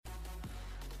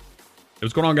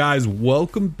What's going on, guys?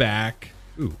 Welcome back.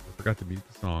 Ooh, I forgot to mute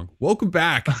the song. Welcome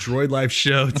back, Droid Life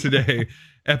Show today,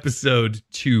 episode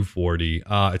 240.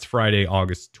 It's Friday,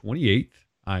 August 28th.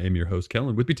 I am your host,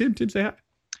 Kellen. With me, Tim. Tim, say hi.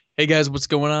 Hey, guys. What's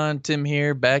going on? Tim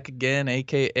here, back again,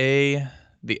 a.k.a.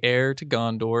 the heir to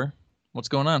Gondor. What's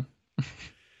going on?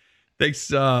 Thanks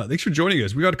for joining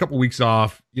us. We got a couple weeks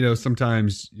off. You know,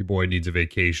 sometimes your boy needs a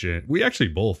vacation. We actually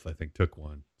both, I think, took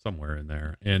one somewhere in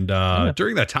there. And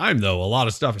during that time, though, a lot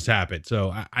of stuff has happened.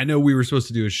 So I know we were supposed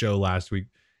to do a show last week.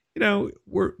 You know,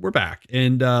 we're back.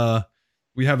 And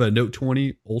we have a Note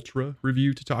 20 Ultra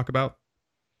review to talk about.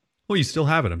 Well, you still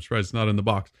have it. I'm surprised it's not in the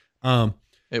box.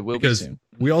 It will be soon.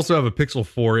 We also have a Pixel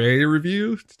 4a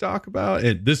review to talk about.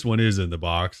 And this one is in the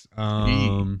box.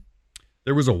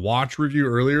 There was a watch review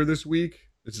earlier this week.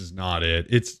 This is not it.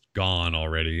 It's gone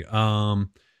already.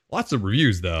 Lots of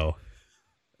reviews, though.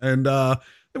 And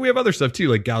then we have other stuff too,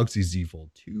 like Galaxy Z Fold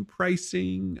 2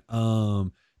 pricing,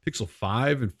 Pixel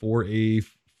 5 and 4a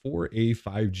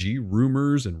 5G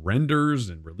rumors and renders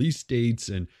and release dates,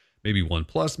 and maybe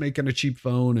OnePlus making a cheap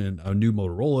phone, and a new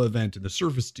Motorola event, and the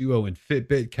Surface Duo and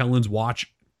Fitbit. Kellen's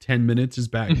watch 10 minutes is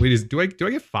back. Wait, do I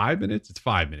get 5 minutes? It's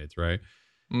 5 minutes, right?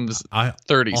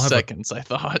 30 seconds, I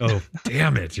thought. Oh,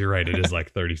 damn it. You're right. It is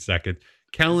like 30 seconds.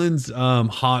 Kellen's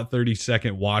hot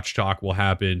 30-second watch talk will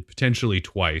happen potentially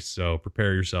twice, so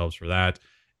prepare yourselves for that.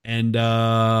 And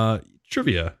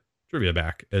trivia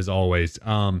back as always.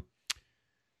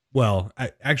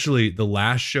 Actually, the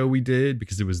last show we did,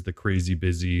 because it was the crazy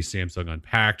busy Samsung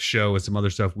Unpacked show and some other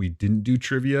stuff, we didn't do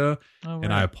trivia.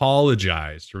 And I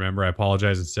apologized. Remember, I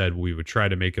apologized and said we would try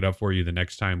to make it up for you the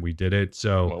next time we did it.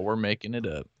 So, well, we're making it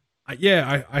up.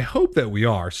 I hope that we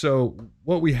are. So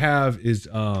what we have is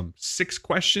 6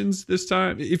 questions this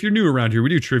time. If you're new around here, we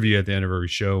do trivia at the end of every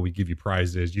show. We give you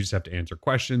prizes. You just have to answer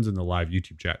questions in the live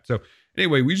YouTube chat. So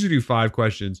anyway, we usually do 5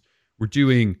 questions. We're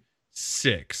doing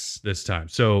 6 this time.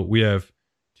 So we have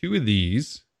 2 of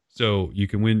these. So you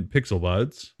can win Pixel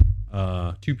Buds.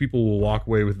 2 people will walk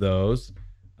away with those.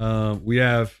 We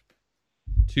have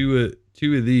two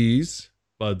of these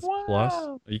Buds Plus.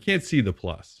 You can't see the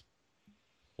plus.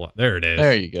 There it is.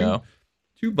 There you go.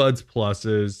 2 Buds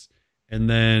Pluses, and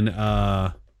then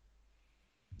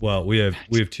we have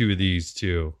 2 of these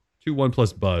too. 2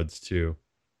 OnePlus Buds too.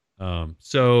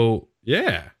 So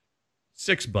yeah,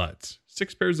 6 buds,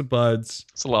 6 pairs of buds.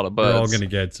 It's a lot of buds. We're all gonna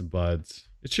get some buds.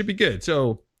 It should be good.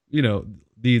 So you know,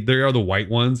 there are the white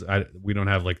ones. We don't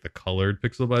have like the colored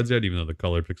Pixel Buds yet, even though the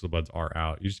colored Pixel Buds are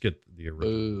out. You just get the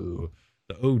original,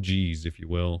 the OGs, if you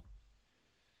will.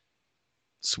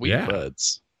 Sweet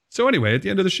buds. So anyway, at the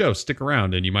end of the show, stick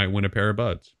around and you might win a pair of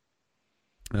buds.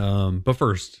 But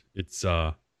first, it's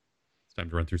time to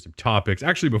run through some topics.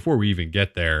 Actually, before we even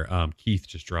get there, Keith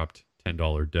just dropped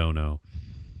 $10 dono.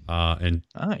 And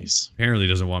nice. Apparently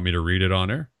doesn't want me to read it on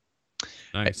air.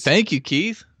 Nice. Thank you,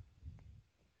 Keith.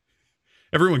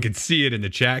 Everyone can see it in the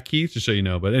chat, Keith, just so you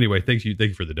know. But anyway, thank you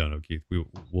for the dono, Keith. We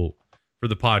will, for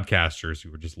the podcasters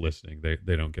who are just listening,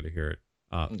 they don't get to hear it.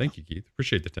 Thank you, Keith.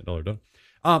 Appreciate the $10 dono.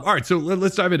 All right, so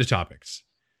let's dive into topics.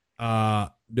 I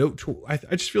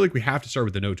just feel like we have to start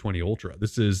with the Note 20 Ultra.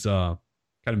 This is kind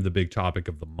of the big topic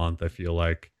of the month, I feel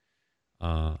like.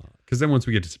 Because then once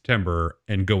we get to September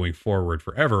and going forward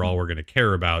forever, all we're going to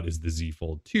care about is the Z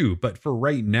Fold 2. But for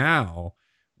right now,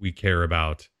 we care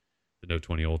about the Note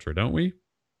 20 Ultra, don't we?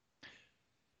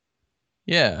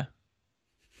 Yeah.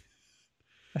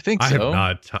 I think so.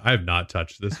 I have not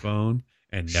touched this phone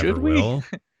and never will.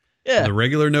 Yeah. The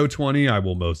regular Note 20, I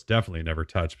will most definitely never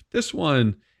touch. But this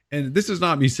one, and this is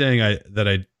not me saying that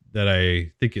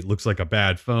I think it looks like a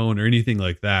bad phone or anything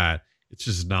like that. It's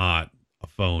just not a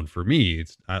phone for me.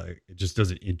 It just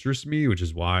doesn't interest me, which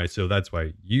is why. So that's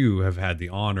why you have had the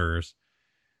honors.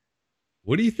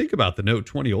 What do you think about the Note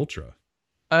 20 Ultra?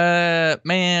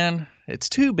 Man, it's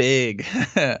too big.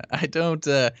 I don't.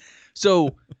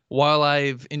 So while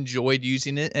I've enjoyed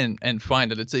using it and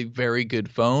find that it's a very good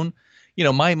phone, you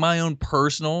know, my own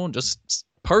personal, just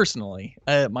personally,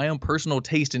 my own personal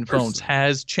taste in phones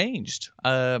has changed.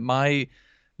 My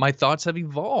thoughts have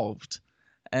evolved,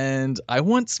 and I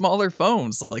want smaller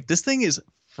phones. Like, this thing is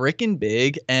freaking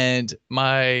big, and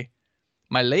my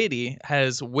lady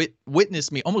has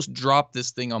witnessed me almost drop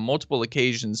this thing on multiple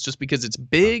occasions just because it's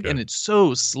big and it's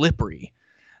so slippery.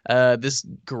 This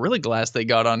Gorilla Glass they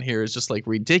got on here is just like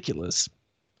ridiculous.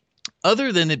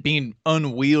 Other than it being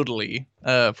unwieldy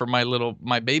for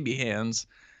my baby hands,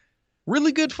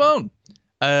 really good phone.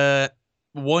 One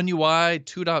UI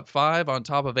 2.5 on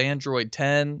top of Android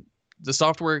 10. the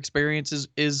software experience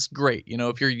is great. You know,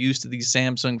 if you're used to these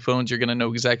Samsung phones, you're going to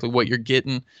know exactly what you're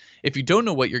getting. If you don't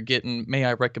know what you're getting, may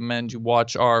I recommend you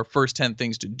watch our first 10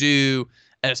 things to do,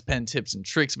 S Pen tips and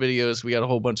tricks videos. We got a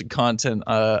whole bunch of content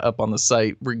up on the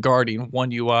site regarding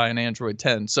One UI and Android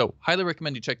 10. So highly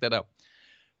recommend you check that out.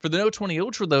 For the Note 20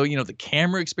 Ultra, though, you know, the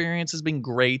camera experience has been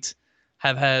great.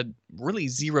 Have had really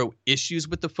zero issues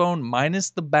with the phone,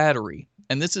 minus the battery.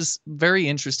 And this is very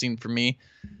interesting for me.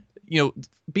 You know,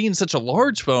 being such a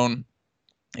large phone,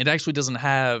 it actually doesn't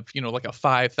have, you know, like a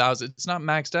 5,000. It's not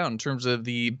maxed out in terms of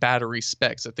the battery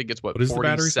specs. I think it's what is the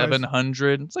battery size?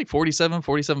 4,700. It's like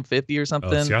 4750 or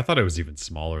something. Oh, see, I thought it was even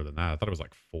smaller than that. I thought it was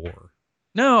like 4.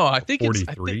 No, I think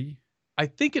 43. I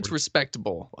think it's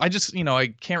respectable. I just, you know, I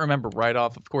can't remember right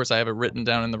off. Of course, I have it written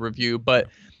down in the review, but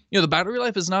you know, the battery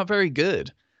life is not very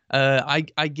good. I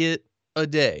get a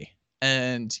day,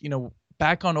 and you know,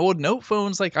 back on old Note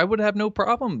phones, like I would have no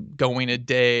problem going a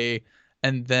day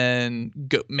and then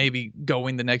maybe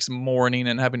going the next morning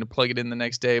and having to plug it in the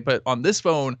next day. But on this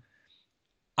phone,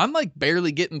 I'm like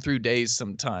barely getting through days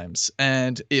sometimes.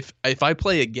 And if I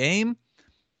play a game,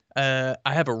 I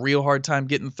have a real hard time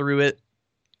getting through it.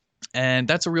 And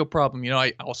that's a real problem. You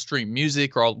know, I'll stream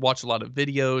music or I'll watch a lot of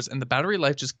videos, and the battery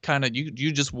life just kind of,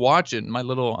 you just watch it.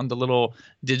 On the little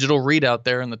digital readout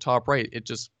there in the top right, it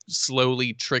just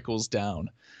slowly trickles down.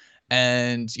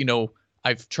 And, you know,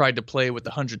 I've tried to play with the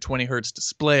 120 hertz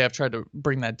display. I've tried to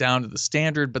bring that down to the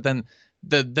standard, but then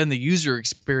the user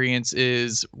experience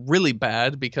is really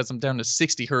bad because I'm down to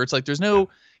 60 hertz. Like there's no,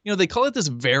 you know, they call it this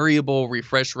variable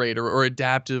refresh rate or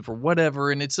adaptive or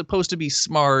whatever, and it's supposed to be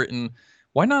smart. And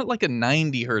why not like a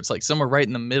 90 hertz, like somewhere right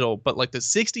in the middle? But like the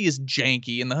 60 is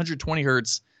janky and the 120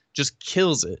 hertz just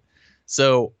kills it.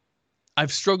 So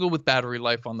I've struggled with battery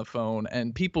life on the phone,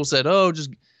 and people said, oh,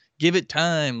 just give it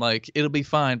time. Like it'll be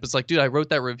fine. But it's like, dude, I wrote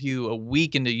that review a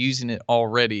week into using it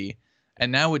already. And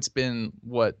now it's been,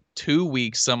 what, 2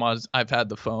 weeks I've had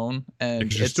the phone.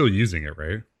 And you're still using it,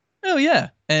 right? Oh,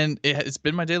 yeah. And it's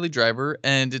been my daily driver,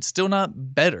 and it's still not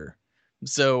better.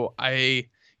 So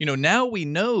you know, now we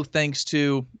know, thanks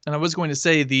to, and I was going to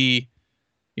say the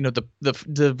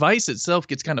device itself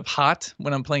gets kind of hot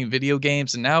when I'm playing video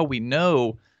games. And now we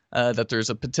know that there's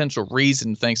a potential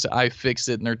reason, thanks to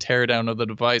iFixit and their teardown of the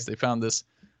device. They found this,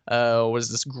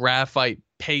 this graphite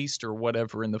paste or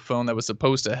whatever in the phone that was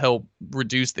supposed to help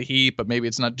reduce the heat, but maybe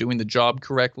it's not doing the job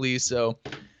correctly. So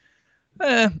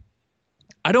I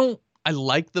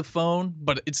like the phone,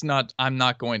 but I'm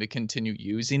not going to continue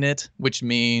using it, which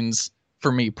means,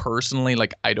 for me personally,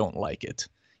 like I don't like it.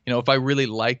 You know, if I really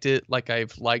liked it, like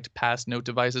I've liked past Note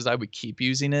devices, I would keep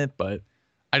using it, but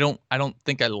I don't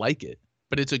think I like it.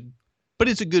 But it's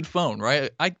a good phone,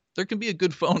 right? There can be a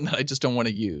good phone that I just don't want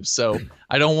to use. So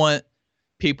I don't want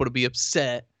people to be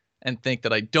upset and think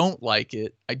that I don't like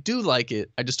it. I do like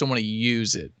it. I just don't want to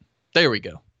use it. There we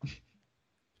go.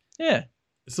 Yeah.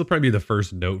 This will probably be the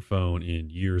first Note phone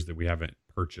in years that we haven't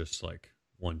purchased like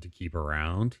one to keep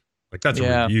around. Like that's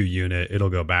a review unit. It'll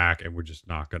go back, and we're just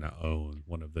not going to own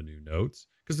one of the new Notes,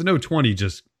 because the Note 20,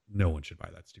 just no one should buy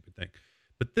that stupid thing.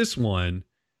 But this one,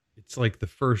 it's like the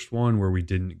first one where we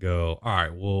didn't go, all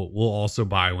right, we'll also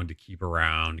buy one to keep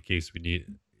around in case we need it.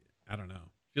 I don't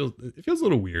know. It feels a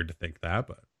little weird to think that,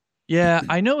 but yeah,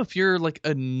 I know if you're like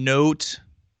a Note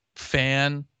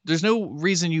fan, there's no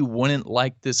reason you wouldn't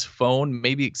like this phone,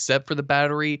 maybe except for the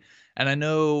battery. And I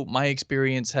know my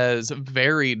experience has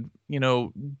varied, you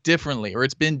know, differently, or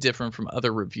it's been different from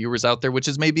other reviewers out there, which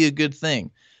is maybe a good thing,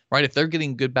 right? If they're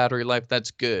getting good battery life,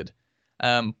 that's good.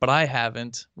 But I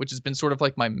haven't, which has been sort of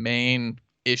like my main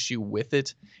issue with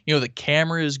it. You know, the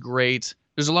camera is great.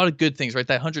 There's a lot of good things, right?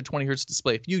 That 120 hertz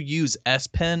display. If you use S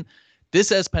Pen,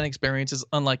 this S Pen experience is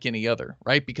unlike any other,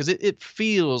 right? Because it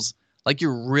feels like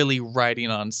you're really writing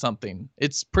on something.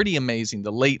 It's pretty amazing.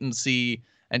 The latency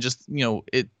and just, you know,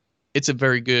 it's a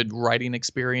very good writing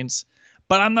experience.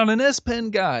 But I'm not an S Pen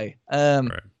guy.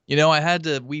 right. You know,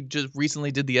 we just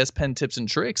recently did the S Pen tips and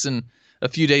tricks, and a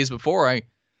few days before I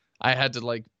had to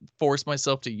like force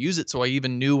myself to use it so I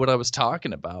even knew what I was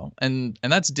talking about. And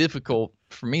that's difficult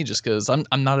for me just because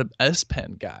I'm not an S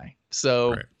Pen guy.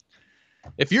 So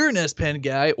if you're an S Pen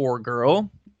guy or girl,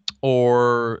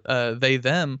 or they,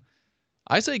 them,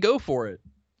 I say go for it.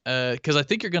 Because I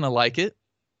think you're going to like it.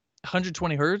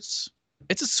 120 hertz.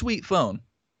 It's a sweet phone.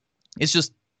 It's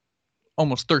just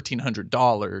almost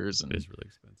 $1,300. And it's really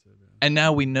expensive. Yeah. And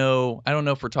now we know, I don't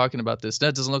know if we're talking about this.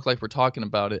 That doesn't look like we're talking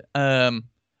about it.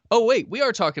 Oh, wait, we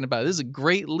are talking about it. This is a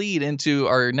great lead into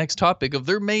our next topic of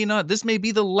this may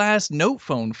be the last Note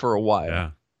phone for a while.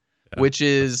 Yeah. Which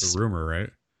is the rumor, right?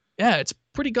 Yeah, it's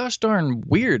pretty gosh darn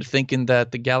weird thinking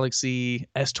that the Galaxy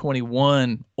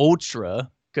S21 Ultra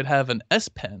could have an S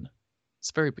Pen.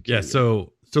 It's very Yeah, peculiar.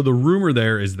 so the rumor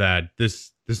there is that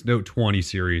this Note 20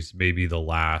 series may be the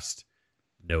last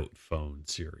Note phone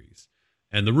series.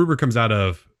 And the rumor comes out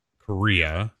of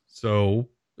Korea, so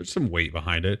there's some weight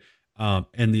behind it.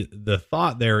 And the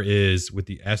thought there is with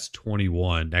the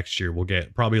S21 next year, we'll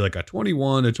get probably like a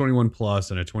 21, a 21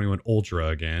 Plus, and a 21 Ultra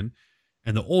again.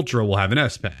 And the Ultra will have an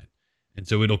S Pen. And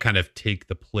so it'll kind of take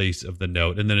the place of the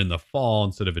Note. And then in the fall,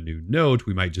 instead of a new Note,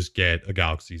 we might just get a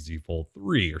Galaxy Z Fold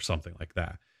 3 or something like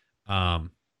that. I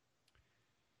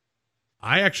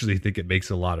actually think it makes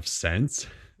a lot of sense.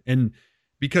 And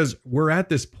because we're at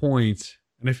this point,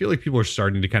 and I feel like people are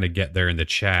starting to kind of get there in the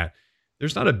chat,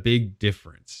 there's not a big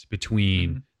difference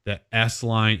between the S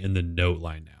line and the Note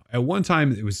line now. At one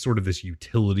time, it was sort of this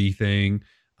utility thing.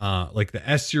 Like the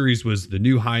S series was the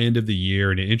new high end of the year,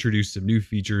 and it introduced some new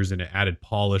features and it added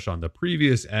polish on the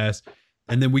previous S.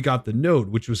 And then we got the Note,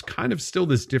 which was kind of still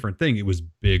this different thing. It was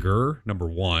bigger, number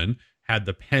one, had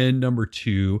the pen, number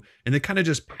two, and they kind of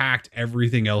just packed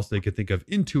everything else they could think of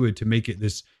into it to make it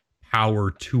this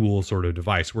power tool sort of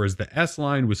device. Whereas the S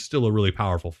line was still a really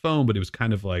powerful phone, but it was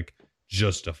kind of like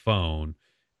just a phone.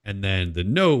 And then the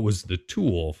Note was the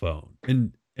tool phone.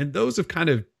 And those have kind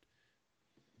of,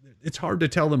 it's hard to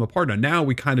tell them apart. Now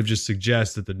we kind of just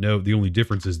suggest that the Note, the only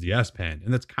difference is the S Pen.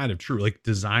 And that's kind of true. Like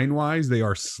design wise, they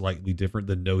are slightly different.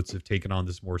 The Notes have taken on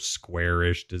this more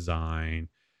squarish design.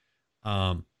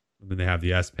 Then they have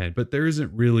the S Pen, but there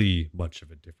isn't really much of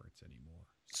a difference anymore.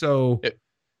 So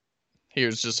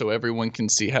here's just so everyone can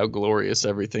see how glorious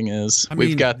everything is.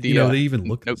 We've got the they even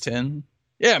look Note 10.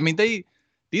 Yeah, I mean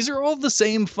these are all the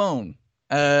same phone,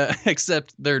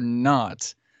 except they're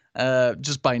not.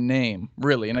 Just by name,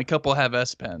 really, and a couple have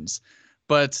S Pens.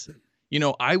 But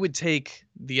I would take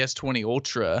the S20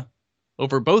 Ultra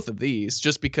over both of these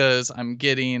just because I'm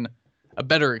getting a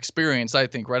better experience, I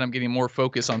think, right? I'm getting more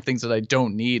focus on things that I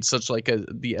don't need, such like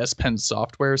the S Pen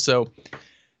software. So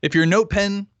if you're a Note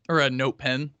Pen or a Note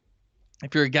Pen,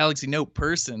 if you're a Galaxy Note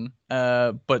person,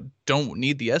 but don't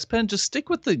need the S Pen, just stick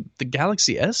with the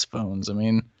Galaxy S phones. I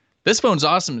mean, this phone's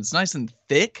awesome. It's nice and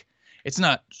thick. It's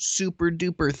not super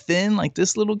duper thin like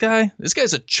this little guy. This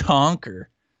guy's a chonker,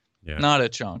 not a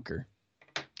chonker.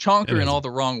 Chonker in all the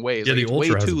wrong ways. Yeah, like the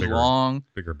Ultra way has too long.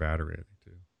 Bigger battery, I think,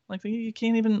 too. Like you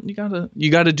can't even.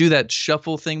 You gotta do that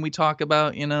shuffle thing we talk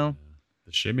about. The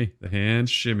shimmy, the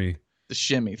hand shimmy, the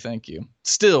shimmy. Thank you.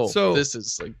 Still, this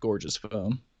is like gorgeous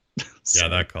phone. Yeah,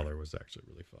 that color was actually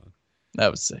really fun. That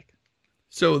was sick.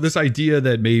 So this idea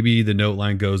that maybe the Note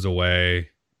line goes away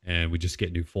and we just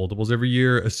get new foldables every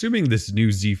year, assuming this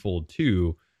new Z Fold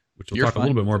 2, which we'll talk a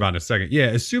little bit more about in a second. Yeah,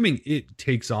 assuming it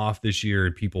takes off this year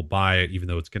and people buy it, even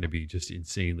though it's going to be just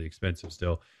insanely expensive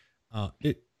still,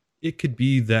 it could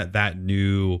be that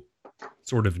new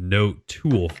sort of Note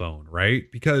tool phone, right?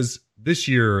 Because this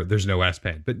year there's no S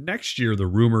Pen, but next year the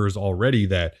rumor is already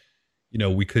that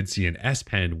we could see an S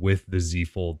Pen with the Z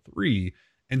Fold 3,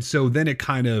 and so then it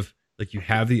kind of like you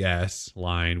have the S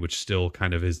line, which still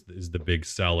kind of is the big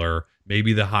seller.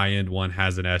 Maybe the high end one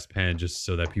has an S Pen just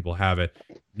so that people have it.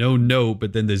 No Note,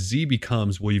 but then the Z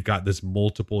becomes, well, you've got this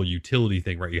multiple utility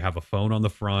thing, right? You have a phone on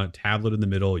the front, tablet in the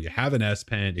middle, you have an S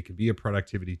Pen, it can be a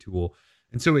productivity tool.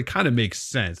 And so it kind of makes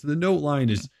sense. The Note line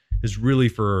is really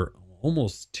for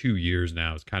almost 2 years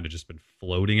now, it's kind of just been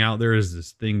floating out there as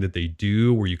this thing that they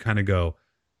do where you kind of go,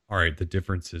 all right, the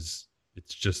difference is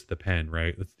it's just the pen,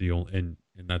 right? That's the only, and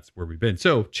that's where we've been.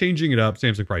 So changing it up,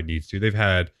 Samsung probably needs to. They've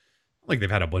had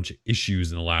a bunch of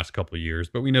issues in the last couple of years,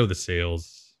 but we know the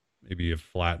sales maybe have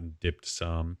flattened, dipped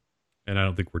some. And I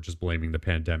don't think we're just blaming the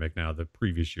pandemic now. The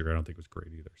previous year, I don't think was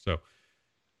great either. So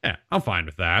yeah, I'm fine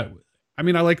with that. I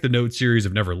mean, I like the Note series.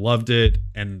 I've never loved it.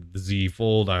 And the Z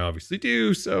Fold, I obviously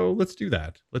do. So let's do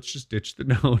that. Let's just ditch the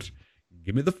Note.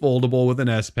 Give me the foldable with an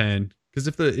S Pen. Because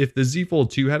if the Z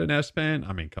Fold 2 had an S Pen,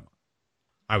 I mean, come on.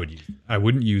 I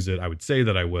wouldn't use it. I would say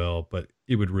that I will, but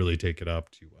it would really take it up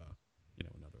to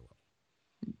another level.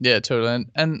 Yeah, totally.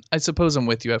 And I suppose I'm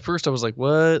with you. At first I was like,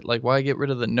 what? Like, why get rid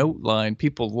of the Note line?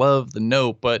 People love the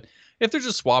Note, but if they're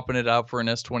just swapping it out for an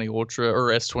S20 Ultra or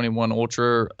S21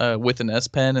 Ultra with an S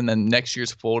Pen, and then next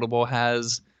year's foldable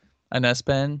has an S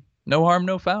Pen, no harm,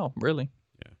 no foul, really.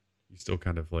 Yeah, you still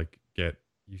kind of like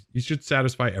you should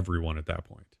satisfy everyone at that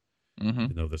point. Mm-hmm.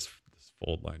 Even though this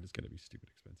fold line is going to be stupid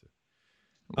expensive.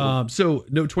 So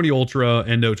Note 20 Ultra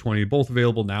and Note 20 both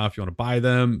available now if you want to buy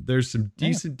them. There's some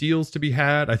decent deals to be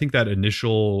had. I think that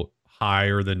initial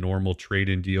higher than normal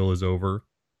trade-in deal is over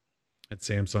at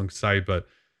Samsung's site, but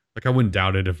like I wouldn't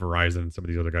doubt it if Verizon and some of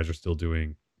these other guys are still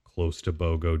doing close to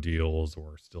BOGO deals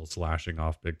or still slashing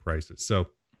off big prices. So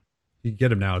you can get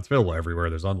them now. It's available everywhere.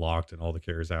 There's unlocked and all the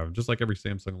carriers have them, just like every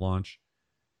Samsung launch.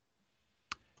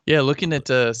 Yeah, looking at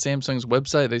Samsung's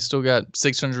website, they still got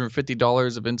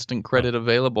 $650 of instant credit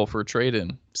available for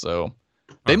trade-in. So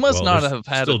they must not have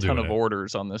had a ton of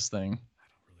orders on this thing.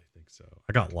 I don't really think so.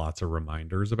 I got lots of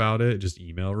reminders about it, just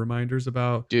email reminders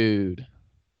about. Dude.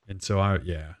 And so I'm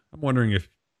wondering if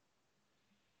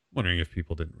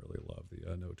people didn't really love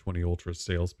the Note 20 Ultra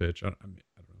sales pitch. I don't know.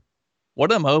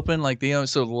 What I'm hoping,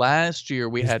 so last year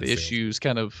we had issues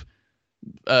kind of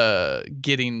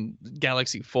getting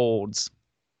Galaxy Folds.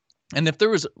 And if there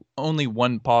was only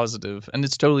one positive, and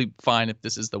it's totally fine if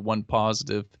this is the one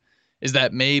positive, is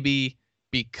that maybe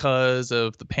because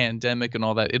of the pandemic and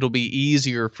all that, it'll be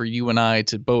easier for you and I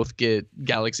to both get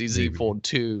Galaxy Z Fold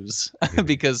 2s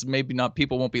because maybe not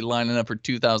people won't be lining up for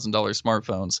 $2,000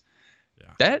 smartphones.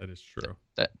 Yeah, that is true.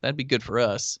 That'd be good for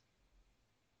us.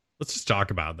 Let's just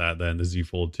talk about that then, the Z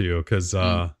Fold 2, because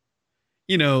I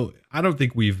don't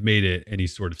think we've made it any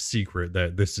sort of secret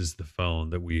that this is the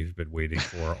phone that we've been waiting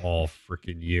for all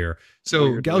freaking year. So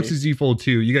weirdly. Galaxy Z Fold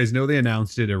 2, you guys know they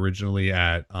announced it originally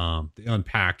at the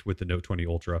Unpacked with the Note 20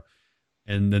 Ultra.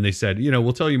 And then they said,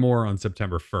 we'll tell you more on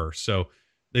September 1st. So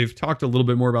they've talked a little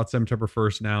bit more about September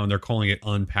 1st now, and they're calling it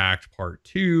Unpacked Part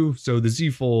 2. So the Z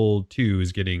Fold 2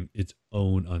 is getting its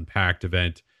own Unpacked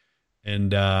event.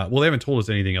 And, they haven't told us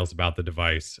anything else about the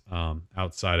device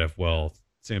outside of,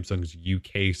 Samsung's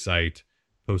UK site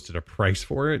posted a price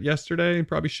for it yesterday and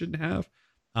probably shouldn't have.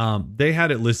 They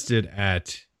had it listed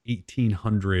at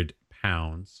 £1,800.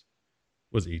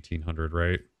 Was 1,800,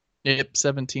 right? Yep,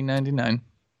 $1,799.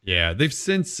 Yeah, they've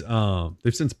since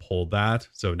pulled that,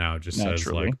 so now it just says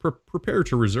like prepare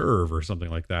to reserve or something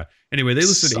like that. Anyway, they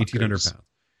listed £1,800.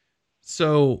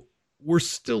 So we're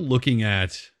still looking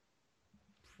at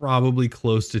probably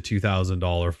close to $2,000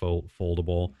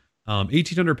 foldable.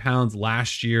 £1,800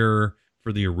 last year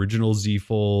for the original Z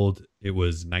Fold. It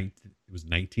was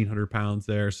 £1,900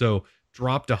 there. So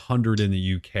dropped 100 in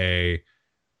the UK.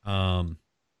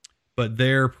 But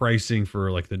their pricing for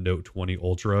like the Note 20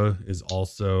 Ultra is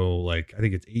also like, I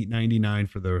think it's £899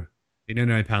 for the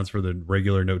 £899 for the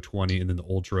regular Note 20, and then the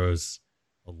Ultra is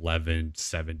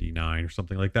 £1,179 or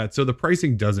something like that. So the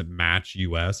pricing doesn't match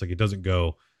US. Like it doesn't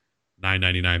go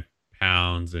 £999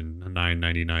 and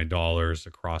 $999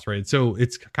 across, right? So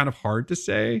it's kind of hard to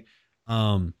say,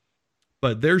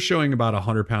 but they're showing about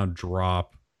 £100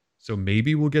 drop. So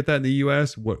maybe we'll get that in the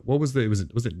US. What was it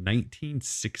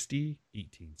 1960?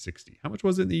 1860. How much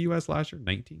was it in the US last year?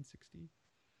 1960.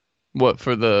 What,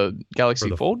 for the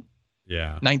Galaxy Fold?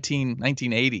 Yeah.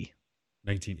 1980.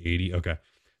 1980. Okay.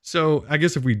 So I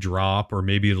guess if we drop, or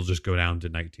maybe it'll just go down to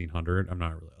 1900.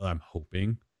 I'm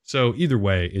hoping. So either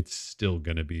way, it's still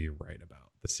going to be right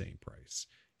about the same price.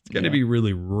 It's going to be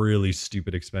really, really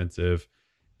stupid expensive.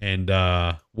 And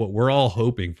what we're all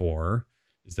hoping for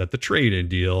is that the trade-in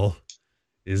deal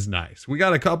is nice. We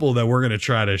got a couple that we're going to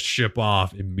try to ship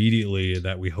off immediately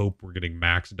that we hope we're getting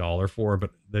max dollar for,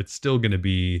 but that's still going to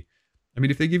be, I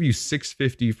mean, if they give you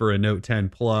 $650 for a Note 10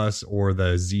 Plus or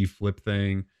the Z Flip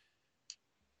thing,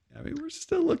 I mean, we're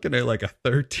still looking at like a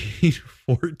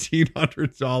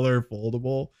 $1,400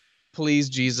 foldable. Please,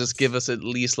 Jesus, give us at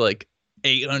least like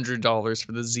 $800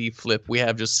 for the Z Flip we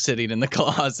have just sitting in the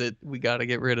closet. We got to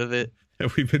get rid of it.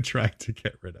 That we've been trying to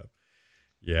get rid of.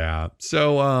 Yeah.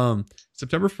 So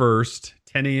September 1st,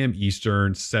 10 a.m.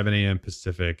 Eastern, 7 a.m.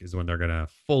 Pacific is when they're going to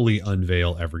fully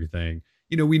unveil everything.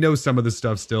 We know some of the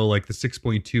stuff still, like the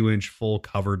 6.2-inch full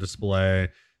cover display,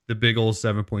 the big old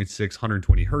 7.6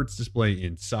 120 hertz display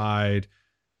inside,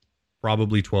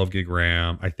 probably 12 gig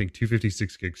RAM. I think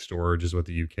 256 gig storage is what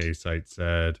the UK site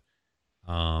said.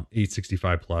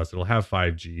 865 plus. It'll have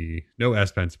 5G, no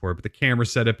S Pen support, but the camera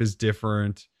setup is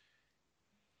different.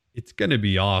 It's going to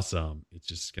be awesome. It's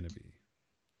just going to be,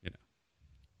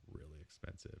 really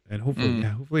expensive. And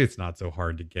hopefully it's not so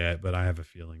hard to get, but I have a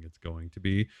feeling it's going to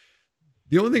be.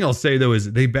 The only thing I'll say, though,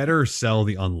 is they better sell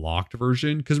the unlocked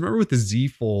version. Because remember with the Z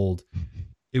Fold,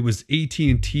 it was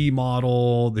AT&T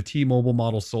model. The T-Mobile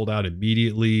model sold out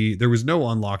immediately. There was no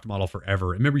unlocked model forever.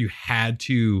 Remember, you had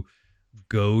to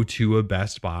go to a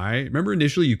Best Buy. Remember,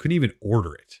 initially, you couldn't even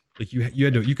order it. Like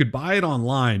you could buy it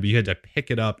online, but you had to pick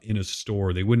it up in a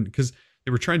store. They wouldn't, because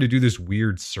they were trying to do this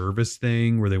weird service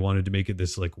thing where they wanted to make it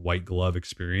this like white glove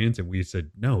experience. And we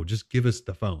said, no, just give us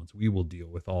the phones. We will deal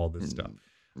with all this stuff.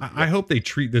 I hope they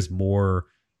treat this more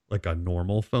like a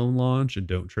normal phone launch and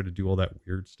don't try to do all that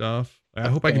weird stuff. I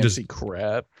hope I can just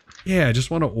crap. Yeah, I just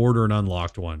want to order an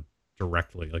unlocked one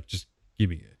directly. Like, just give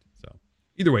me it. So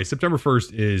either way, September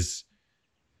 1st is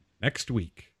next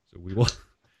week. So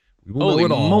We will know Holy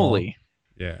it all. moly.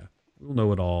 Yeah, we'll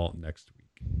know it all next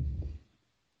week.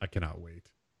 I cannot wait.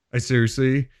 I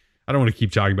don't want to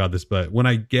keep talking about this, but when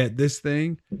I get this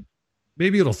thing,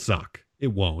 maybe it'll suck.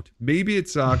 It won't. Maybe it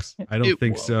sucks. I don't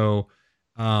think won't. so.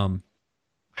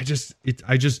 I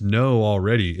just know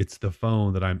already it's the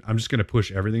phone that I'm just going to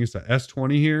push everything. It's the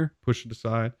S20 here, push it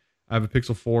aside. I have a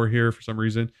Pixel 4 here for some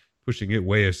reason, pushing it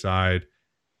way aside.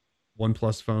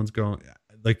 OnePlus phones going,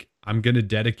 like, I'm going to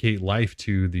dedicate life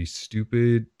to the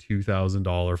stupid $2,000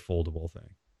 foldable thing.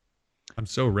 I'm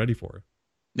so ready for it.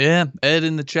 Yeah, Ed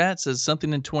in the chat says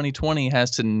something in 2020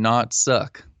 has to not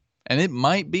suck. And it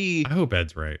might be I hope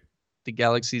Ed's right. the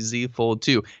Galaxy Z Fold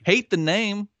 2. Hate the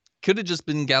name. Could have just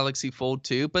been Galaxy Fold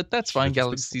 2, but that's fine.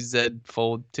 Galaxy Z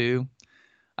Fold 2.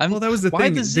 Well, that was the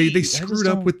thing. They screwed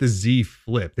up with the Z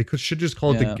Flip. They should just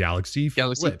call it the Galaxy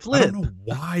Flip. I don't know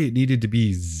why it needed to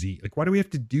be Z. Like, why do we have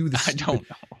to do this? I don't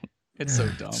know. It's so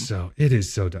dumb. It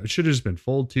is so dumb. It should have just been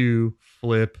Fold 2,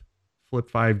 Flip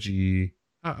 5G.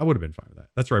 I would have been fine with that.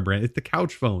 That's right, Brand. It's the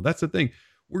couch phone. That's the thing.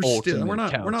 We're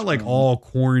not like all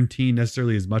quarantined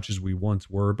necessarily as much as we once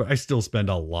were, but I still spend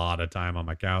a lot of time on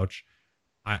my couch.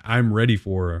 I'm ready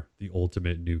for the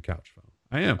ultimate new couch phone.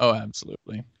 I am. Oh,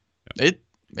 absolutely. Yeah.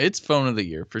 It's phone of the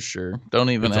year for sure. Don't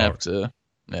even have to.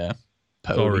 Yeah.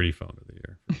 It's already phone of the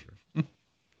year for sure.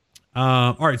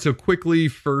 All right. So quickly,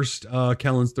 first,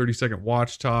 Kellen's 30-second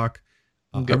watch talk.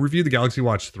 I reviewed the Galaxy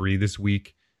Watch 3 this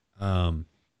week. And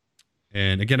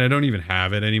again, I don't even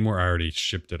have it anymore. I already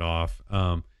shipped it off.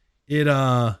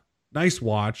 Nice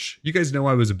watch. You guys know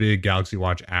I was a big Galaxy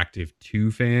Watch Active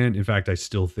 2 fan. In fact, I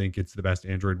still think it's the best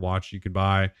Android watch you could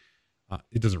buy.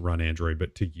 It doesn't run Android,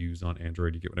 but to use on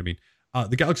Android, you get what I mean.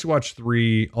 The Galaxy Watch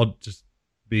 3, I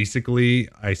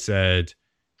said,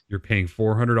 you're paying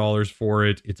 $400 for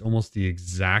it. It's almost the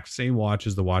exact same watch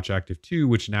as the Watch Active 2,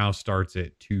 which now starts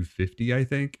at $250, I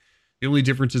think. The only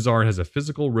differences are it has a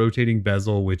physical rotating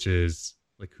bezel, which is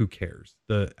like, who cares?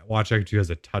 The Watch Active 2 has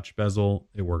a touch bezel.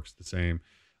 It works the same.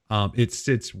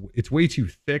 It's way too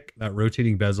thick. That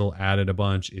rotating bezel added a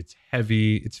bunch. It's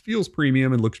heavy. It feels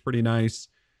premium and looks pretty nice.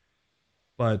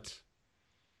 But,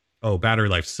 battery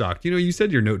life sucked. You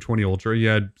said your Note 20 Ultra, you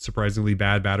had surprisingly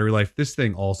bad battery life. This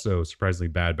thing also surprisingly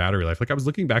bad battery life. Like, I was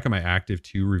looking back at my Active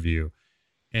 2 review,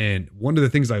 and one of the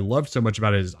things I loved so much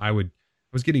about it is I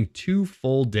was getting 2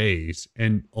 full days,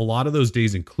 and a lot of those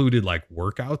days included like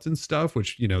workouts and stuff,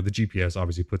 which, the GPS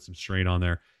obviously puts some strain on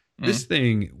there. This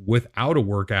thing, without a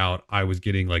workout, I was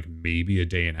getting like maybe a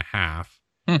day and a half.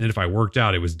 And if I worked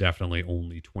out, it was definitely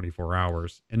only 24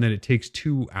 hours. And then it takes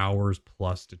 2 hours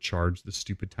plus to charge the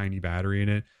stupid tiny battery in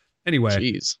it. Anyway,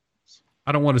 jeez.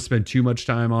 I don't want to spend too much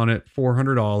time on it.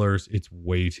 $400, it's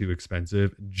way too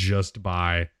expensive. Just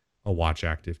buy a Watch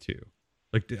Active 2.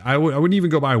 Like, I wouldn't even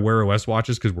go buy Wear OS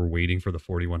watches because we're waiting for the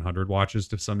 4100 watches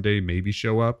to someday maybe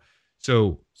show up.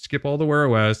 So skip all the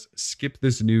Wear OS, skip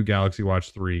this new Galaxy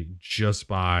Watch 3, just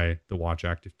buy the Watch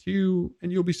Active 2,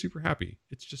 and you'll be super happy.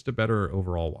 It's just a better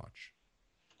overall watch.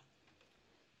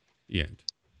 The end.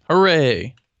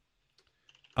 Hooray.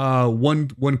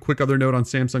 One quick other note on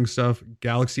Samsung stuff.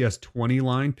 Galaxy S20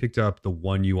 line picked up the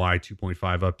One UI 2.5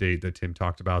 update that Tim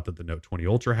talked about that the Note 20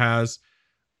 Ultra has.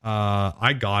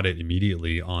 I got it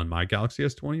immediately on my Galaxy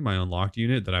S20, my unlocked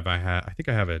unit that I think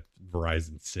I have a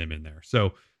Verizon SIM in there.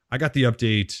 So I got the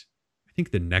update, I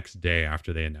think the next day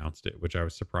after they announced it, which I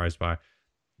was surprised by.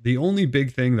 The only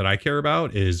big thing that I care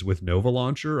about is with Nova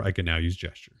Launcher, I can now use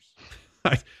gestures.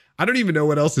 I don't even know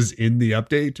what else is in the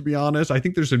update, to be honest. I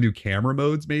think there's some new camera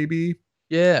modes, maybe.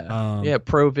 Yeah.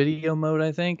 Pro video mode,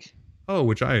 I think. Oh,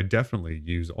 which I definitely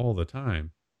use all the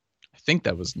time. I think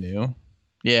that was new.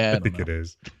 Yeah, I think it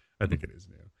is. I think it is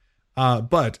new.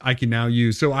 But I can now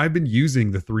use, so I've been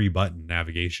using the 3-button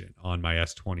navigation on my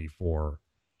S20 for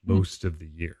most of the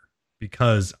year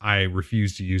because I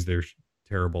refused to use their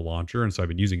terrible launcher. And so I've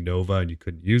been using Nova and you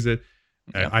couldn't use it.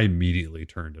 Okay. I immediately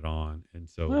turned it on. And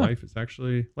so life is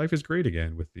great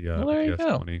again with the S20.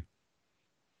 Mm-hmm.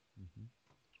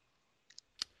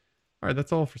 All right.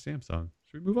 That's all for Samsung.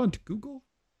 Should we move on to Google?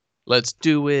 Let's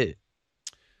do it.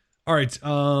 All right.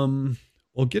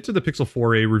 We'll get to the Pixel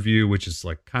 4a review, which is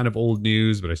like kind of old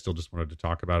news, but I still just wanted to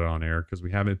talk about it on air because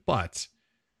we haven't. But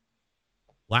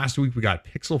last week we got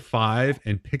Pixel 5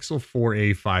 and Pixel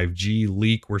 4a 5G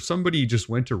leak where somebody just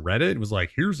went to Reddit and was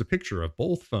like, here's a picture of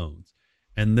both phones.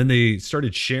 And then they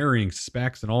started sharing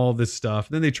specs and all this stuff.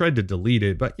 And then they tried to delete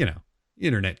it, but the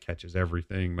internet catches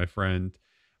everything, my friend.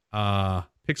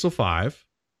 Pixel 5,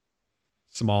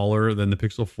 smaller than the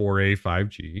Pixel 4a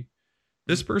 5G.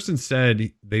 This person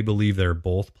said they believe they're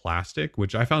both plastic,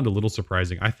 which I found a little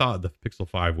surprising. I thought the Pixel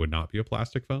 5 would not be a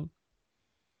plastic phone.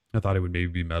 I thought it would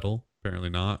maybe be metal. Apparently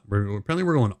not. Apparently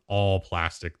we're going all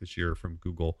plastic this year from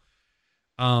Google.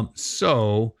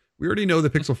 So we already know the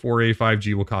Pixel 4a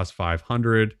 5G will cost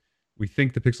 $500. We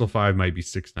think the Pixel 5 might be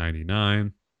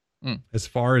 $699. As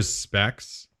far as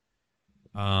specs,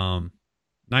 90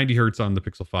 hertz on the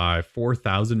Pixel 5,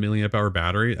 4,000 milliamp hour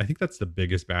battery. I think that's the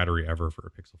biggest battery ever for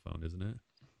a Pixel phone, isn't it?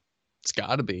 It's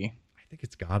got to be. I think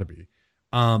it's got to be.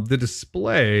 The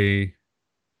display,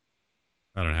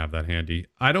 I don't have that handy.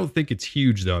 I don't think it's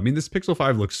huge, though. I mean, this Pixel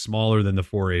 5 looks smaller than the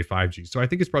 4a 5G, so I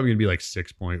think it's probably going to be like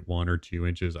 6.1 or 2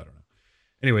 inches. I don't know.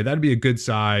 Anyway, that'd be a good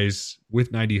size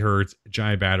with 90 hertz,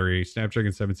 giant battery,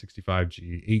 Snapdragon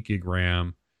 765G, 8 gig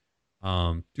RAM,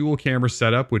 dual camera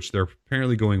setup, which they're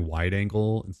apparently going wide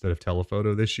angle instead of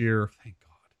telephoto this year. Thank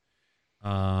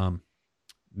God.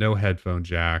 No headphone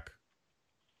jack.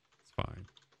 It's fine.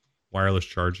 Wireless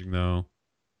charging, though.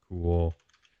 Cool.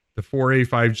 The 4a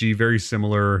 5G, very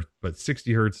similar, but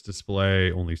 60 hertz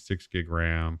display, only 6 gig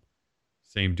RAM,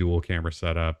 same dual camera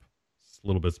setup, a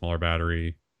little bit smaller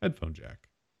battery, headphone jack.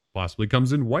 Possibly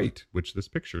comes in white, which this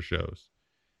picture shows.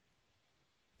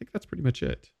 I think that's pretty much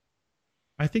it.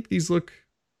 I think they look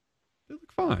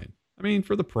fine. I mean,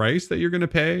 for the price that you're going to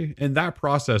pay, and that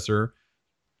processor,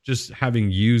 just having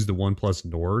used the OnePlus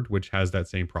Nord, which has that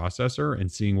same processor,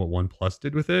 and seeing what OnePlus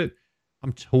did with it,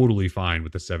 I'm totally fine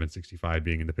with the 765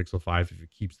 being in the Pixel 5 if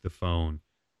it keeps the phone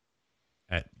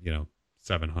at,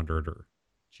 700 or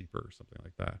cheaper or something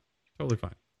like that. Totally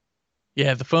fine.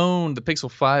 Yeah, the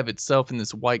Pixel 5 itself in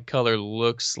this white color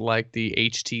looks like the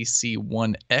HTC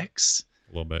One X.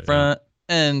 A little bit. Front,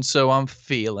 yeah. And so I'm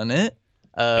feeling it.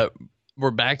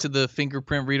 We're back to the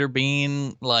fingerprint reader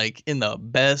being like in the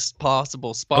best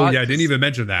possible spot. Oh, yeah, I didn't even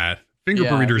mention that.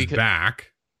 Fingerprint reader's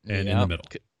back and in the middle.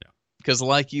 Because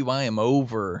like you, I am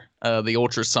over the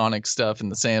ultrasonic stuff in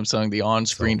the Samsung, the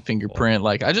on-screen fingerprint.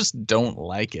 Like, I just don't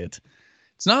like it.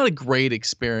 It's not a great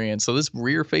experience. So this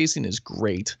rear facing is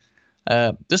great.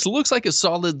 This looks like a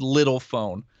solid little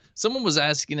phone. Someone was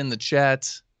asking in the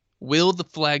chat, will the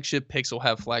flagship Pixel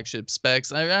have flagship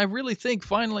specs? I really think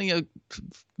finally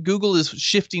Google is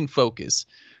shifting focus,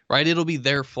 right? It'll be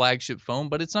their flagship phone,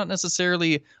 but it's not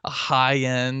necessarily a high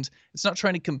end. It's not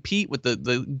trying to compete with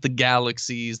the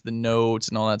Galaxies, the Notes,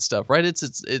 and all that stuff, right?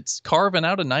 It's carving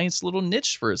out a nice little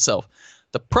niche for itself.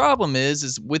 The problem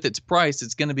is with its price,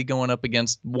 it's going to be going up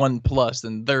against OnePlus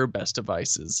and their best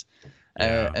devices.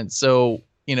 Yeah. And so,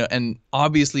 and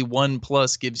obviously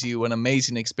OnePlus gives you an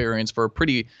amazing experience for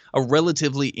a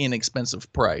relatively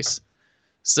inexpensive price.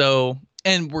 So,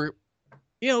 and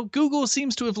Google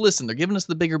seems to have listened. They're giving us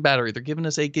the bigger battery. They're giving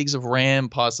us 8 gigs of RAM,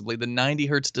 possibly the 90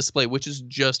 hertz display, which is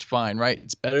just fine, right?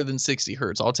 It's better than 60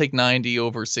 hertz. I'll take 90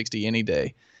 over 60 any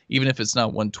day, even if it's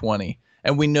not 120.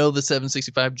 And we know the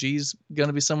 765G is going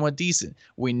to be somewhat decent.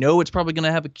 We know it's probably going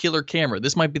to have a killer camera.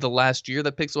 This might be the last year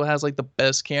that Pixel has like the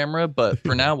best camera, but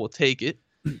for now we'll take it.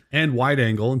 And wide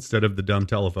angle instead of the dumb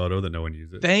telephoto that no one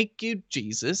uses. Thank you,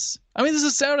 Jesus. I mean, this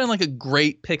is sounding like a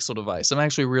great Pixel device. I'm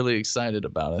actually really excited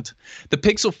about it. The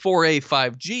Pixel 4a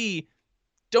 5G,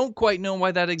 don't quite know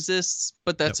why that exists,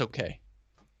 but that's okay.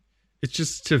 It's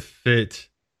just to fit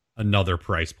another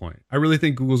price point. I really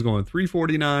think Google's going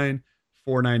 $349,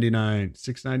 $499,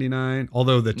 $699.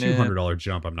 Although the $200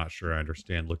 jump, I'm not sure I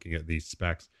understand looking at these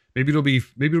specs. Maybe it'll be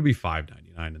 $599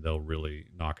 and they'll really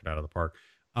knock it out of the park.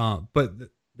 But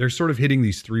they're sort of hitting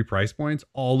these three price points,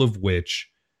 all of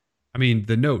which, I mean,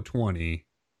 the Note 20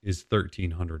 is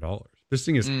 $1,300. This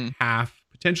thing is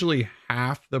potentially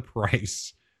half the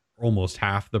price, almost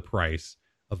half the price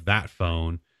of that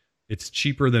phone. It's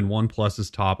cheaper than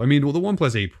OnePlus's top. I mean, well, the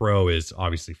OnePlus 8 Pro is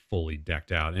obviously fully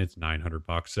decked out and it's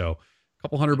 $900. So a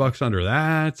couple $100 under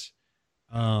that.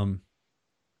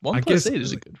 OnePlus 8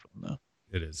 is a good phone, though.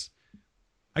 It is.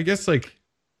 I guess,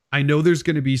 I know there's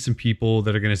going to be some people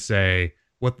that are going to say,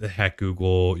 what the heck,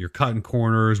 Google? You're cutting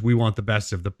corners. We want the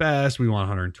best of the best. We want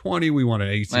 120. We want an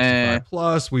 865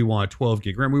 plus. We want 12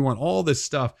 gig RAM. We want all this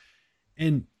stuff.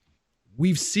 And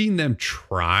we've seen them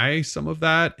try some of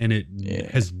that, and it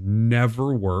has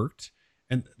never worked.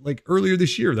 And earlier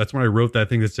this year, that's when I wrote that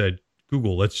thing that said,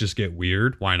 Google, let's just get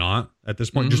weird. Why not? At this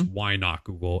point, just why not,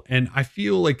 Google? And I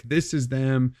feel like this is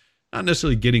them not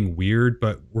necessarily getting weird,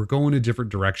 but we're going a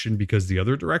different direction because the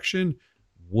other direction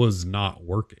was not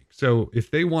working. So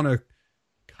if they want to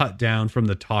cut down from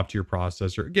the top tier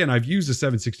processor, again, I've used the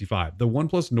 765. The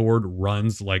OnePlus Nord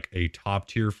runs like a top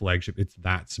tier flagship. It's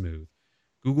that smooth.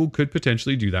 Google could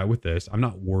potentially do that with this. I'm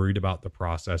not worried about the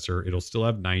processor. It'll still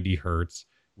have 90 hertz.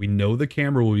 We know the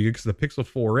camera will be good because the Pixel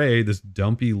 4a, this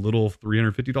dumpy little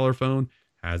 $350 phone,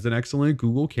 has an excellent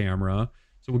Google camera.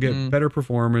 So we'll get better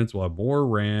performance. We'll have more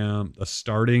RAM, a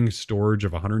starting storage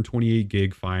of 128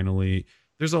 gig finally.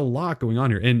 There's a lot going on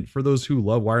here. And for those who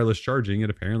love wireless charging, it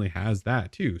apparently has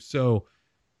that too. So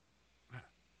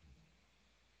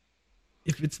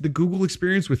if it's the Google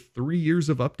experience with 3 years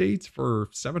of updates for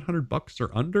 $700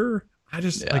 or under,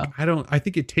 I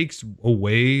think it takes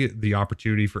away the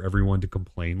opportunity for everyone to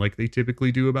complain like they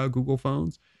typically do about Google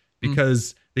phones,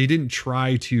 because they didn't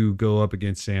try to go up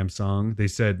against Samsung. They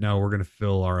said, no, we're going to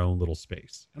fill our own little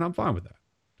space. And I'm fine with that.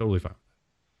 Totally fine with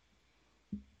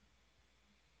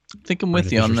that. I think I'm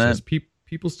with you on that. Says,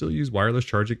 people still use wireless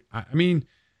charging. I mean,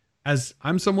 as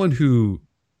I'm someone who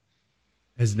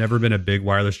has never been a big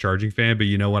wireless charging fan, but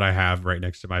you know what I have right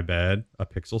next to my bed? A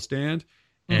Pixel stand.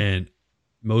 And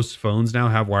most phones now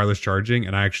have wireless charging,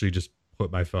 and I actually just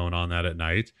put my phone on that at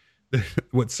night.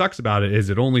 What sucks about it is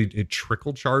it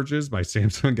trickle charges my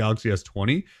Samsung Galaxy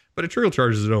S20, but it trickle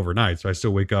charges it overnight, so I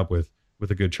still wake up with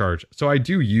a good charge. So I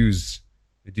do use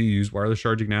wireless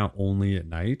charging now only at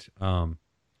night. And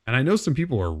I know some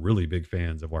people are really big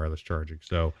fans of wireless charging.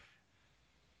 So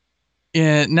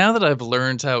yeah, now that I've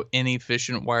learned how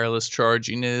inefficient wireless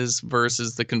charging is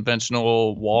versus the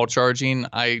conventional wall charging,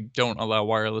 I don't allow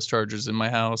wireless chargers in my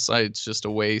house. It's just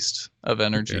a waste of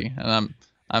energy, and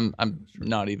I'm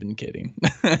not even kidding.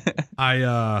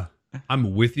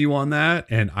 I'm with you on that,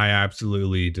 and I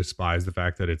absolutely despise the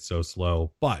fact that it's so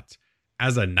slow. But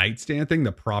as a nightstand thing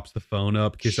that props the phone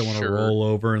up in case I want to roll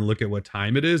over and look at what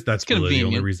time it is, that's really the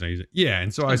only reason I use it. Yeah,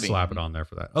 and so I slap it on there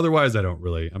for that. Otherwise,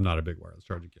 I'm not a big wireless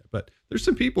charging kid. But there's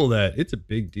some people that it's a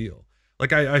big deal.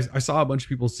 Like I saw a bunch of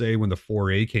people say when the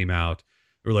 4A came out,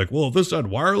 they were like, well, if this had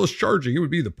wireless charging, it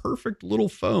would be the perfect little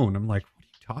phone. I'm like, what are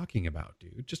you talking about,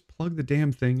 dude? Just plug the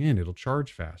damn thing in. It'll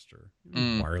charge faster.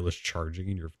 Wireless charging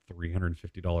in your $350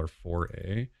 4A?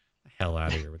 The hell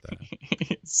out of here with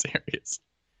that. Serious.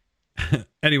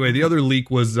 Anyway, the other leak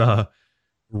was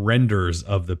renders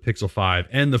of the Pixel 5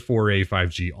 and the 4A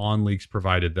 5G. OnLeaks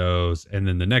provided those, and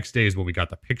then the next day is when we got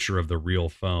the picture of the real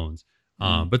phones.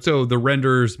 But so the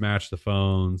renders match the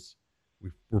phones.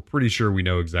 We're pretty sure we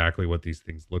know exactly what these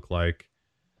things look like.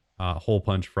 Hole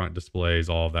punch front displays,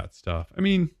 all of that stuff. I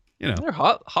mean, you know, they're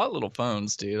hot little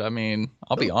phones, dude. I mean,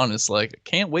 I'll be honest, like, I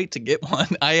can't wait to get one.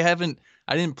 I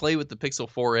didn't play with the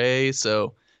Pixel 4A,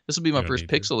 so this will be my first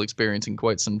Pixel experience in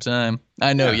quite some time.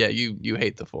 I know, yeah, you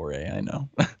hate the 4A, I know.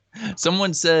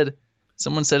 Someone said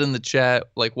in the chat,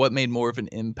 like, what made more of an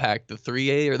impact, the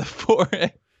 3A or the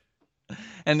 4A?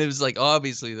 And it was like,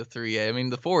 obviously the 3A. I mean,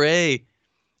 the 4A,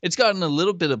 it's gotten a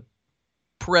little bit of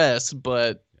press,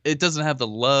 but it doesn't have the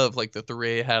love like the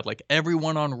 3A had. Like,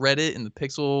 everyone on Reddit in the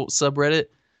Pixel subreddit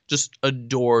just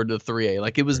adored the 3A.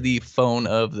 Like, it was the phone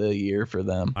of the year for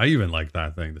them. I even like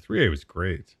that thing. The 3A was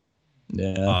great.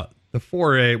 Yeah. The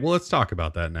 4A, well, let's talk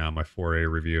about that now, my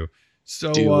 4A review.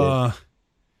 So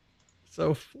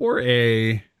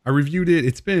 4A, I reviewed it.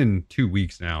 It's been 2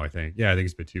 weeks now, I think. Yeah, I think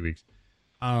it's been 2 weeks.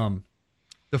 The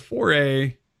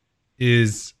 4A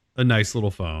is a nice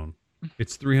little phone.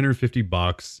 It's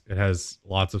 $350. It has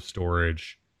lots of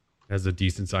storage. It has a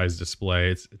decent sized display.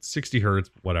 It's 60 hertz,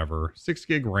 whatever. 6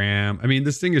 gig RAM. I mean,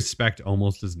 this thing is spec'd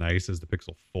almost as nice as the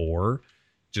Pixel 4,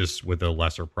 just with a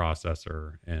lesser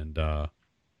processor and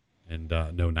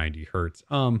no 90 hertz.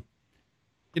 You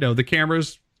know, the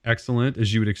camera's excellent,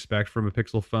 as you would expect from a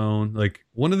Pixel phone. Like,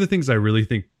 one of the things I really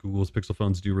think Google's Pixel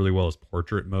phones do really well is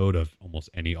portrait mode of almost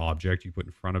any object you put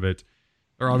in front of it.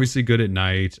 They're obviously good at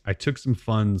night. I took some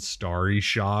fun starry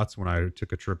shots when I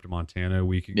took a trip to Montana a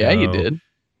week ago. Yeah, you did.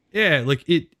 Yeah, like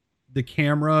the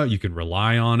camera, you can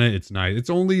rely on it. It's nice.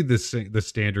 It's only the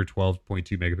standard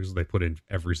 12.2 megapixels they put in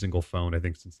every single phone, I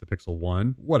think, since the Pixel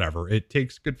 1. Whatever. It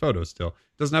takes good photos still.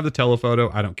 It doesn't have the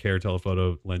telephoto. I don't care.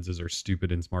 Telephoto lenses are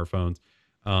stupid in smartphones.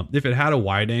 If it had a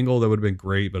wide angle, that would have been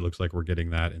great, but it looks like we're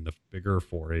getting that in the bigger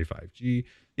 4A 5G. You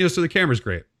know, so the camera's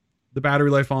great. The battery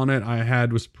life on it I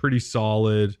had was pretty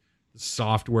solid. The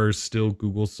software is still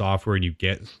Google software, and you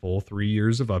get full 3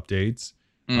 years of updates.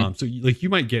 So you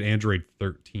might get Android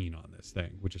 13 on this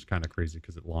thing, which is kind of crazy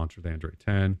because it launched with Android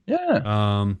 10.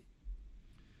 Yeah.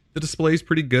 The display's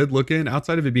pretty good looking,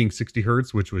 outside of it being 60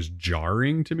 hertz, which was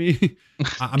jarring to me.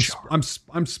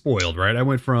 I'm spoiled, right? I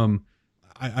went from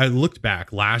I looked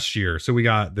back last year. So we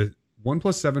got the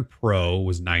OnePlus 7 Pro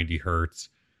was 90 hertz.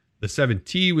 The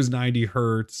 7T was 90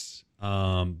 hertz.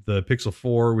 The Pixel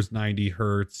 4 was 90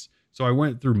 hertz. So I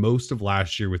went through most of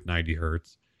last year with 90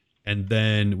 hertz. And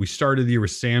then we started the year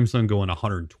with Samsung going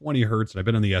 120 hertz. And I've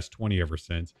been on the S20 ever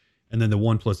since. And then the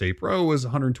OnePlus 8 Pro was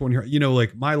 120 hertz. You know,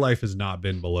 like, my life has not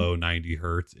been below 90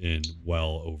 hertz in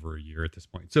well over a year at this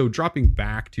point. So dropping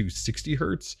back to 60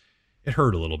 hertz, it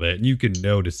hurt a little bit. And you can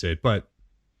notice it. But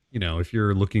if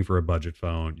you're looking for a budget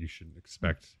phone, you shouldn't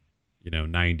expect,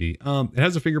 90. It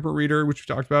has a fingerprint reader, which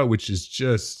we talked about, which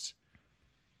is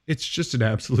it's just an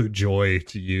absolute joy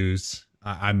to use.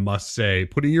 I must say,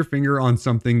 putting your finger on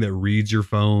something that reads your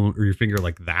phone or your finger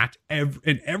like that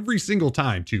every single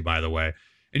time too, by the way.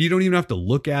 And you don't even have to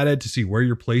look at it to see where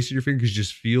you're placing your finger, because you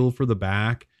just feel for the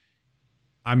back.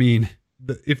 I mean,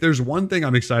 if there's one thing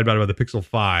I'm excited about the Pixel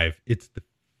 5, it's the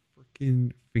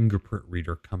freaking fingerprint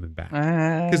reader coming back.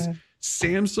 Because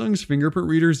Samsung's fingerprint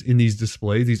readers in these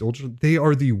displays, these ultra, they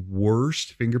are the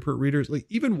worst fingerprint readers. Like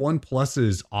even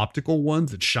OnePlus's optical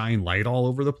ones that shine light all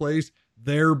over the place,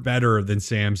 they're better than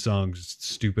Samsung's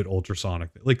stupid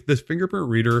ultrasonic. Like this fingerprint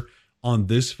reader on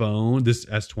this phone, this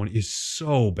S20, is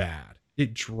so bad.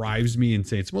 It drives me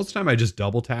insane. So most of the time I just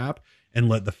double tap and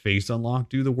let the face unlock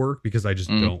do the work, because I just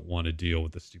don't want to deal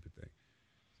with the stupid thing.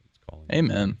 It's calling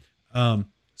Amen.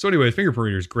 So anyway, fingerprint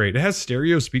reader is great. It has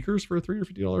stereo speakers for a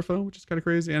 $350 phone, which is kind of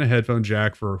crazy, and a headphone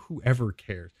jack for whoever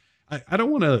cares. I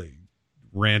don't want to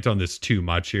rant on this too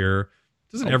much here.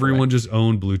 Doesn't everyone just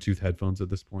own Bluetooth headphones at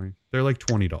this point? They're like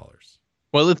 $20.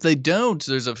 Well, if they don't,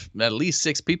 there's at least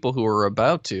 6 people who are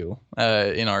about to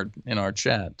in our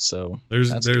chat. So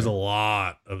there's a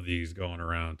lot of these going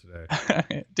around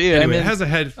today. Dude, anyway, it has a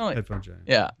headphone jack.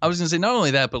 Yeah, I was gonna say not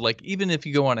only that, but like even if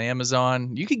you go on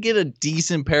Amazon, you could get a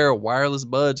decent pair of wireless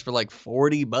buds for like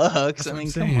 $40. I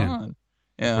mean, come on.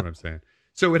 Yeah, that's what I'm saying.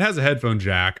 So it has a headphone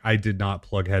jack. I did not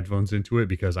plug headphones into it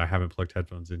because I haven't plugged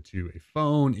headphones into a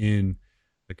phone in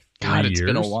like 3 years. It's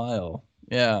been a while.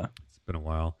 Yeah, it's been a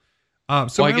while.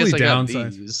 So I guess I got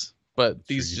downside, these, but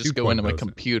these just go into my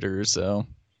computer, so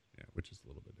yeah, which is a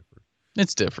little bit different.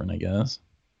 It's different, I guess.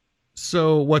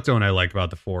 So what don't I like about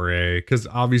the 4A? Because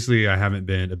obviously I haven't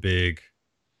been a big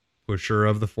pusher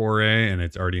of the 4A, and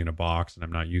it's already in a box and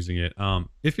I'm not using it.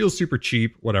 It feels super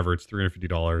cheap. Whatever, it's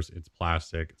 $350. It's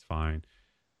plastic. It's fine.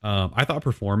 I thought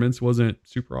performance wasn't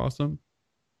super awesome.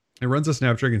 It runs a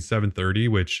Snapdragon 730,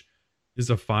 which is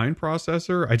a fine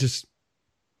processor.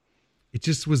 It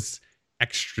just was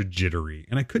extra jittery,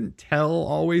 and I couldn't tell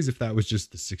always if that was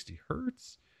just the 60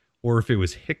 hertz or if it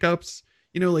was hiccups.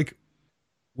 Like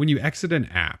when you exit an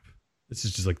app, this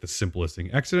is just like the simplest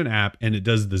thing, exit an app and it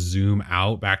does the zoom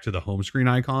out back to the home screen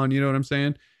icon. You know what I'm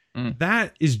saying?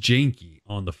 That is janky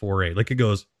on the 4A. Like it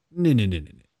goes and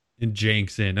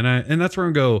janks in, and that's where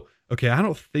I go, okay, I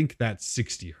don't think that's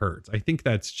 60 hertz. I think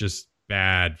that's just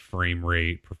bad frame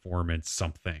rate, performance,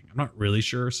 something. I'm not really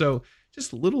sure. So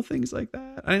just little things like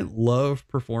that. I didn't love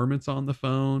performance on the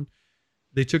phone.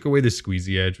 They took away the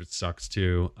squeezy edge, which sucks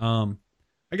too.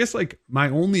 I guess like my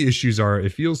only issues are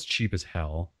it feels cheap as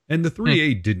hell. And the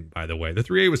 3A didn't, by the way. The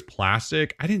 3A was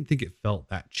plastic. I didn't think it felt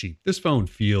that cheap. This phone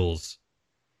feels,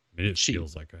 cheap.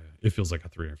 Feels like a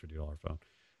 $350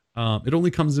 phone. It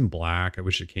only comes in black. I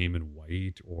wish it came in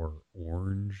white or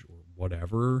orange or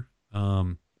whatever.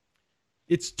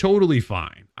 It's totally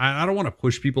fine. I don't want to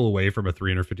push people away from a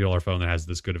 $350 phone that has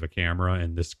this good of a camera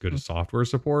and this good of software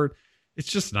support. It's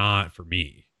just not for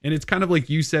me. And it's kind of like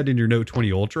you said in your Note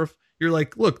 20 Ultra. You're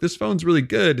like, look, this phone's really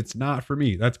good. It's not for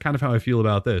me. That's kind of how I feel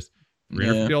about this.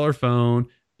 $350 phone.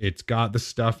 It's got the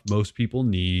stuff most people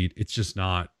need. It's just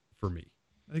not for me.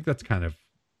 I think that's kind of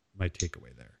my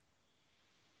takeaway there.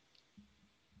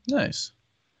 Nice.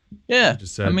 Yeah,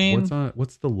 just said,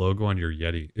 what's the logo on your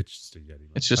Yeti? It's just a Yeti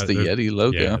logo. It's just the Yeti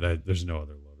logo. Yeah, there's no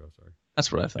other logo. Sorry. That's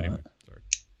what I thought. Anyway, sorry.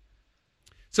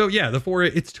 So yeah, the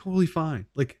 4A, it's totally fine.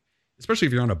 Like, especially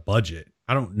if you're on a budget.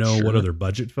 I don't know what other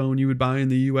budget phone you would buy in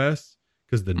the US,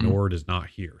 because the Nord is not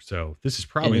here. So this is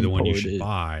probably the one you should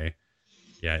buy.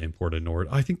 Yeah, imported Nord.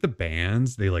 I think the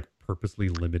bands, they like purposely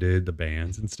limited the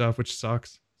bands and stuff, which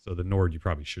sucks. So the Nord you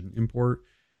probably shouldn't import.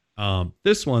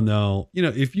 This one though,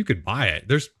 if you could buy it,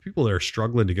 there's people that are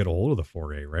struggling to get a hold of the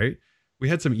 4A, right? We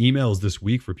had some emails this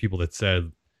week for people that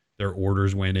said their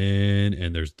orders went in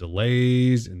and there's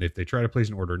delays. And if they try to place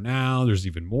an order now, there's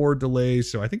even more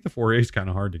delays. So I think the 4A is kind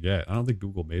of hard to get. I don't think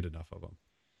Google made enough of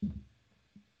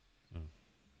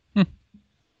them.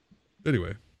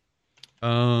 Anyway.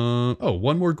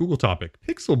 One more Google topic.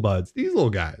 Pixel Buds. These little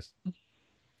guys.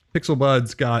 Pixel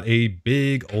Buds got a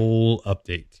big old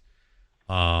update.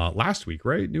 Last week,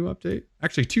 right? New update.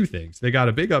 Actually, 2 things. They got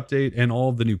a big update and all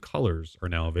of the new colors are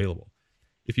now available.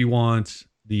 If you want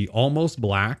the almost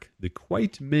black, the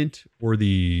quite mint, or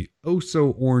the oh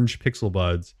so orange Pixel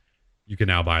Buds, you can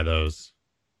now buy those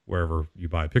wherever you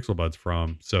buy Pixel Buds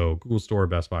from. So Google Store,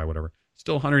 Best Buy, whatever.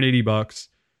 Still $180.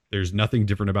 There's nothing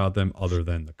different about them other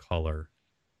than the color.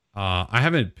 I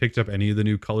haven't picked up any of the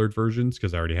new colored versions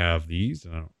because I already have these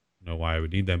and I don't know why I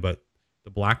would need them, but the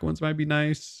black ones might be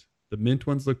nice. The mint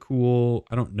ones look cool.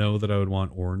 I don't know that I would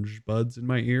want orange buds in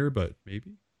my ear, but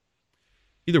maybe.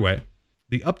 Either way,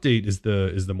 the update is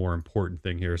the more important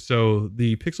thing here. So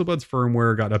the Pixel Buds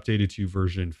firmware got updated to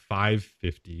version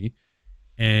 550,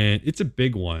 and it's a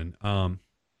big one. I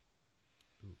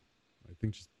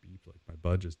think just beeped, like my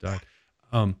bud just died.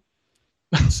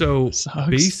 So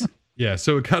base, yeah.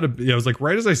 So it kind of, yeah, I was like,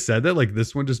 right as I said that, like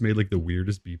this one just made like the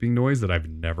weirdest beeping noise that I've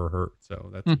never heard. So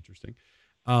that's interesting.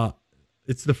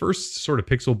 It's the first sort of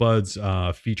Pixel Buds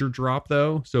feature drop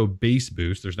though. So bass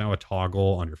boost, there's now a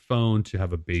toggle on your phone to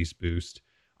have a bass boost.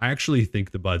 I actually think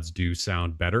the buds do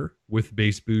sound better with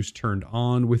bass boost turned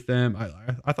on with them.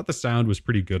 I thought the sound was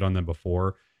pretty good on them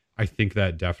before. I think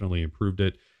that definitely improved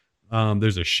it.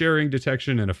 There's a sharing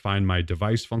detection and a find my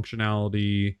device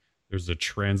functionality. There's a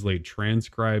translate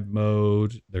transcribe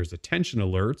mode. There's attention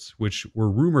alerts, which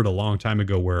were rumored a long time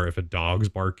ago, where if a dog's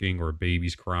barking or a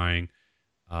baby's crying,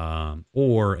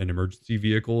 or an emergency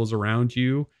vehicle is around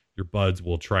you, your buds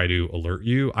will try to alert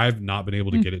you. I've not been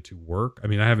able to get it to work. I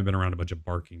mean, I haven't been around a bunch of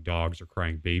barking dogs or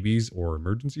crying babies or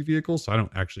emergency vehicles, so I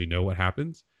don't actually know what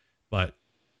happens, but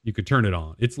you could turn it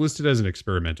on. It's listed as an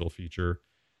experimental feature.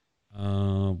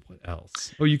 What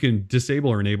else? Oh, you can disable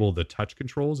or enable the touch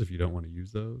controls if you don't want to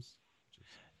use those.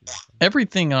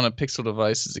 Everything on a Pixel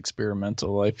device is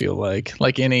experimental, I feel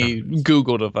like any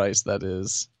Google device, that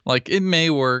is. Like, it may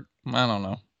work. I don't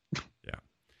know.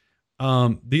 Yeah.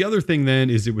 The other thing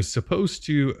then is it was supposed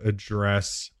to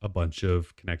address a bunch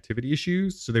of connectivity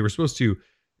issues. So they were supposed to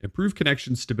improve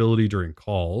connection stability during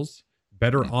calls,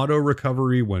 better auto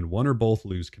recovery when one or both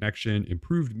lose connection,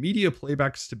 improved media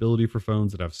playback stability for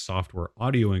phones that have software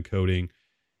audio encoding,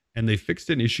 and they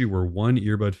fixed an issue where one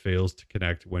earbud fails to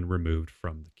connect when removed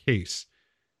from the case.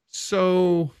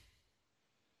 So,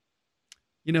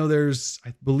 you know,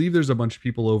 I believe there's a bunch of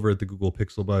people over at the Google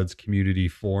Pixel Buds community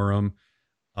forum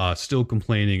still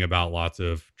complaining about lots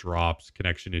of drops,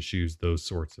 connection issues, those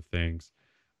sorts of things.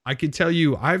 I can tell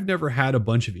you, I've never had a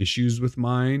bunch of issues with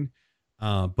mine,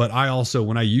 but I also,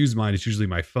 when I use mine, it's usually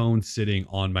my phone sitting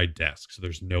on my desk, so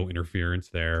there's no interference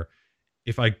there.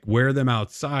 If I wear them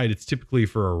outside, it's typically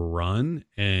for a run,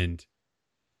 and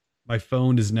my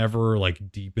phone is never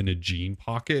like deep in a jean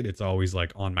pocket. It's always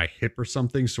like on my hip or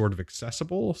something, sort of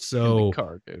accessible. So in the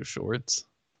cargo shorts.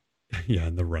 Yeah,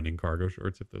 in the running cargo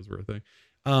shorts, if those were a thing.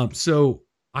 So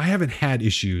I haven't had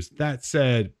issues. That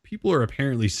said, people are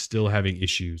apparently still having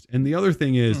issues. And the other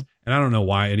thing is, and I don't know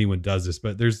why anyone does this,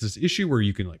 but there's this issue where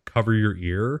you can like cover your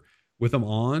ear with them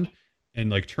on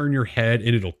and like turn your head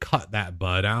and it'll cut that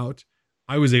bud out.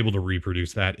 I was able to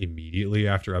reproduce that immediately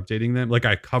after updating them. Like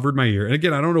I covered my ear. And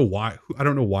again, I don't know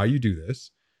why you do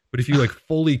this, but if you like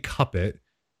fully cup it,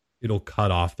 it'll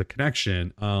cut off the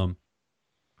connection.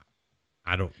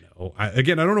 I don't know. I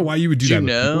don't know why you would do that.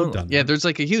 People have done that. There's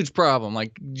like a huge problem.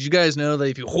 Like, did you guys know that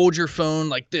if you hold your phone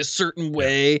like this certain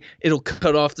way, it'll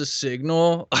cut off the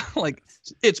signal? Like,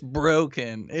 it's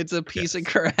broken. It's a piece of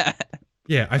crap.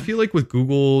 Yeah, I feel like with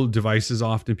Google devices,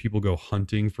 often people go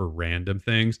hunting for random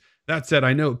things. That said,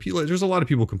 I know there's a lot of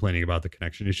people complaining about the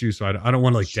connection issue, so I don't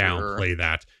want to like downplay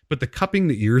that. But the cupping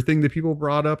the ear thing that people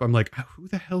brought up, I'm like, who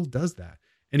the hell does that?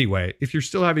 Anyway, if you're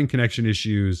still having connection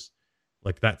issues,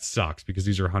 like that sucks because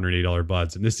these are $108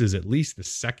 buds. And this is at least the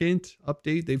second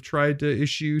update they've tried to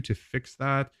issue to fix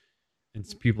that. And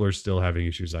people are still having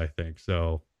issues, I think.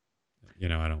 So, you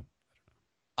know,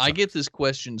 I get this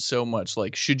question so much,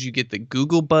 like, should you get the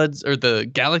Google Buds or the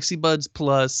Galaxy Buds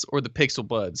Plus or the Pixel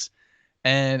Buds?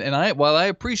 And while I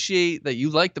appreciate that you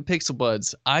like the Pixel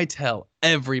Buds, I tell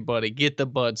everybody get the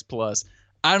Buds Plus.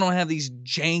 I don't have these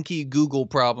janky Google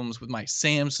problems with my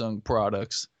Samsung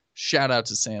products. Shout out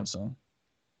to Samsung.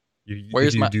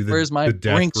 Where's my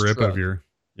Brinks grip truck? Of your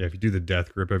if you do the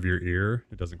death grip of your ear,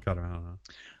 it doesn't cut them out.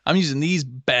 Huh? I'm using these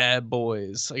bad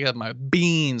boys. I got my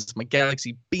Beans, my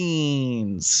Galaxy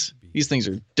Beans. These things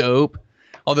are dope.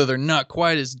 Although they're not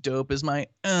quite as dope as my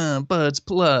Buds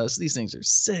Plus. These things are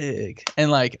sick.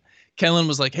 And like Kellen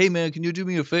was like, "Hey man, can you do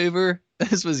me a favor?"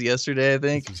 This was yesterday, I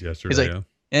think. This was yesterday. He's like,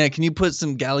 "Yeah, can you put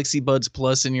some Galaxy Buds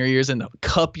Plus in your ears and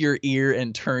cup your ear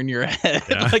and turn your head?"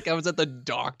 Yeah. Like I was at the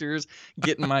doctor's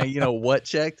getting my, what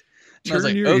checked. And turn I was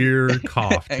like, your ear,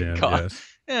 coughed in. Yes.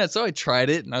 Yeah, so I tried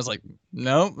it and I was like,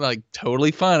 no, like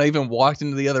totally fine. I even walked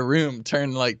into the other room,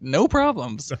 turned like no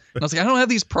problems. And I was like, I don't have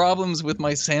these problems with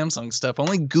my Samsung stuff.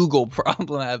 Only Google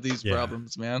have these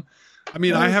problems, man. I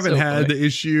mean, I haven't had the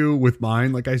issue with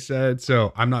mine, like I said,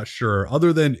 so I'm not sure.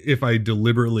 Other than if I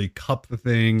deliberately cup the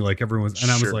thing, like everyone's,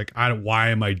 and I was like, why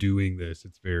am I doing this?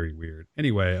 It's very weird.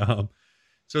 Anyway,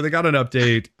 so they got an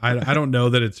update. I don't know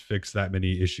that it's fixed that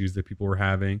many issues that people were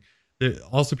having.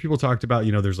 Also, people talked about,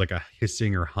 there's like a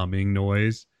hissing or humming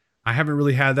noise. I haven't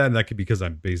really had that. And that could be because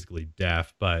I'm basically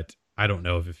deaf, but I don't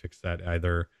know if it fixed that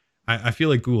either. I feel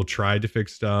like Google tried to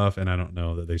fix stuff, and I don't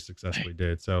know that they successfully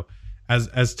did. So,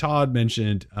 as Todd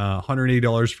mentioned,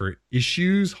 $180 for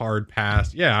issues, hard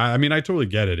pass. Yeah, I mean, I totally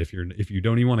get it. If you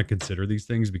don't even want to consider these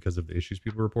things because of the issues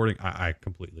people are reporting, I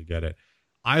completely get it.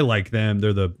 I like them.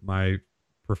 They're my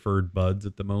preferred buds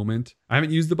at the moment. I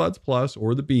haven't used the Buds Plus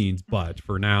or the Beans, but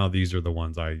for now, these are the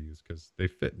ones I use because they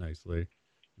fit nicely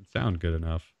and sound good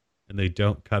enough, and they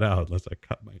don't cut out unless I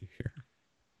cut my ear.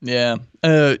 Yeah.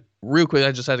 Real quick,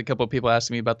 I just had a couple of people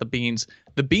asking me about the Beans.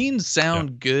 The Beans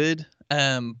sound good,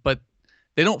 but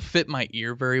they don't fit my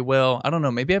ear very well. I don't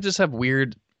know. Maybe I just have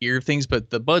weird ear things,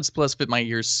 but the Buds Plus fit my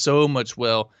ears so much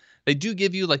well. They do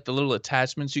give you like the little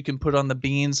attachments you can put on the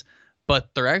Beans,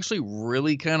 but they're actually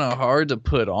really kind of hard to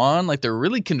put on. Like they're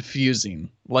really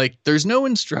confusing. Like there's no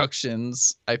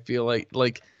instructions. I feel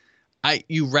like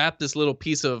you wrap this little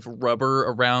piece of rubber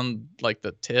around like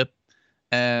the tip,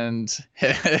 and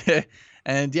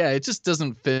and yeah, it just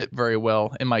doesn't fit very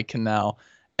well in my canal.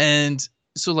 And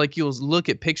so like you'll look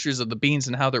at pictures of the Beans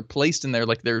and how they're placed in there,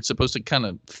 like they're supposed to kind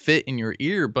of fit in your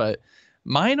ear, but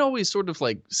mine always sort of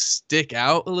like stick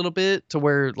out a little bit to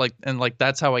where like, and like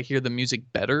that's how I hear the music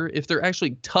better. If they're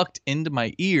actually tucked into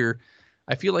my ear,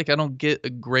 I feel like I don't get a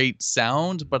great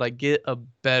sound, but I get a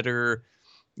better,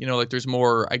 like there's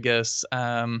more, I guess,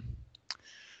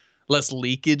 less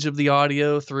leakage of the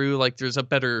audio through, like there's a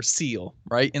better seal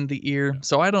right in the ear.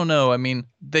 So I don't know. I mean,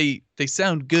 they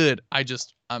sound good.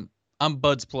 I'm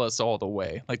Buds Plus all the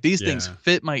way. Like these things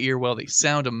fit my ear well. They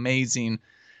sound amazing.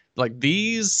 Like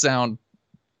these sound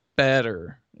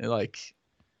better. Like,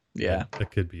 yeah. That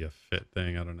could be a fit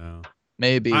thing. I don't know.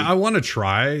 Maybe. I want to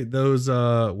try those,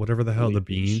 whatever the hell, the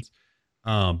Beans.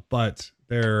 But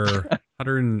they're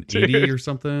 180 or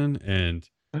something. And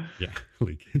yeah,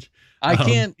 leakage. I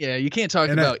can't, you can't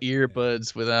talk about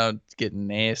earbuds without getting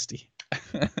nasty.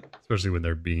 Especially when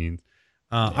they're Beans.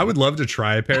 I would love to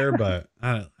try a pair, but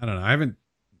I don't know.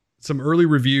 Some early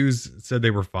reviews said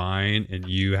they were fine, and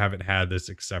you haven't had this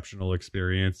exceptional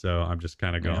experience. So I'm just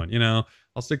kind of going,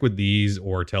 I'll stick with these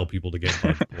or tell people to get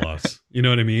Buds Plus. You know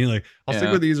what I mean? Like I'll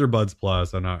stick with these or Buds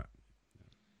Plus. I'm not.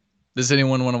 Does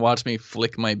anyone want to watch me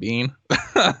flick my bean?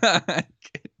 I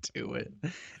can't do it.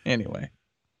 Anyway.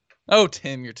 Oh,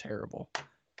 Tim, you're terrible.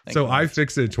 So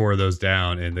iFixit tore those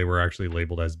down, and they were actually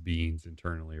labeled as Beans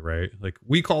internally, right? Like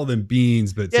we call them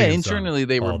Beans, but yeah, internally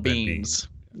they were Beans.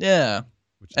 Yeah.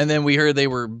 And then we heard they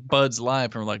were Buds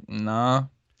Live, and we're like, nah,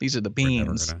 these are the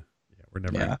Beans. We're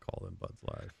never gonna call them Buds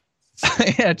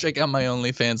Live. Yeah, check out my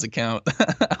OnlyFans account.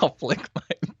 I'll flick my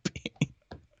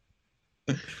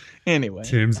bean. Anyway.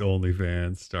 Tim's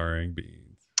OnlyFans starring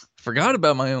Beans. Forgot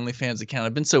about my OnlyFans account.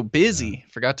 I've been so busy.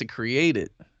 Forgot to create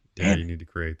it. Yeah, you need to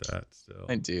create that still.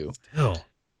 I do. Still.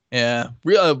 Yeah.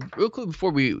 Real quick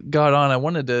before we got on, I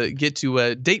wanted to get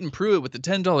to Dayton Pruitt with the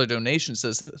 $10 donation.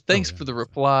 Says, thanks for the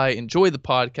reply. Enjoy the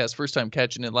podcast. First time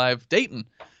catching it live. Dayton,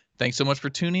 thanks so much for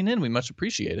tuning in. We much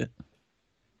appreciate it.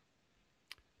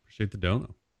 Appreciate the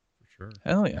dono. For sure.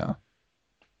 Hell yeah.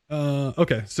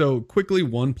 Okay. So quickly,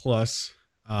 OnePlus.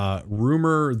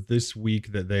 Rumor this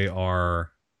week that they're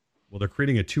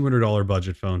creating a $200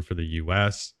 budget phone for the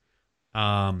US.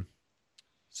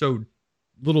 So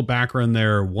little background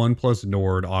there. OnePlus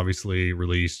Nord obviously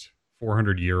released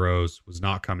 400 euros, was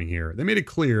not coming here. They made it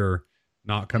clear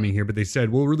not coming here, but they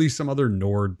said we'll release some other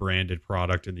Nord branded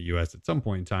product in the US at some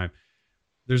point in time.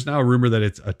 There's now a rumor that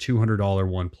it's a $200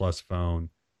 OnePlus phone,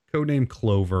 codenamed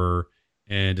Clover,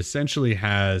 and essentially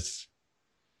has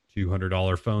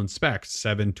 $200 phone specs,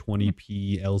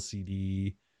 720p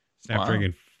LCD,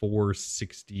 Snapdragon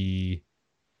 460,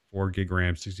 4 gig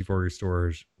RAM, 64 gig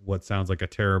storage, what sounds like a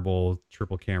terrible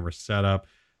triple camera setup.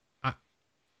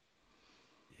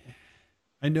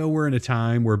 I know we're in a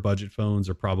time where budget phones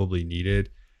are probably needed.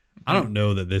 I don't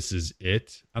know that this is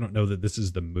it. I don't know that this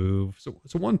is the move. So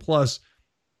OnePlus,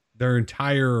 their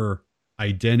entire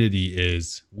identity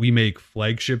is we make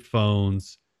flagship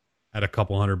phones at a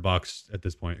couple $100 at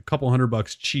this point, a couple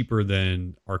 $100 cheaper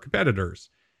than our competitors.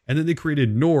 And then they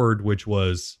created Nord, which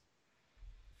was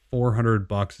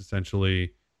 $400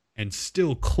 essentially, and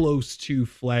still close to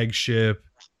flagship,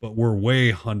 but we're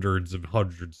way hundreds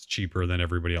cheaper than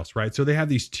everybody else, right? So they have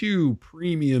these two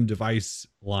premium device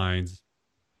lines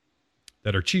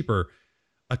that are cheaper.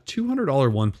 A $200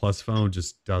 OnePlus phone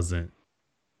just doesn't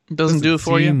do it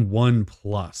for you.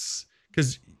 OnePlus,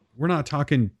 because we're not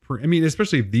talking.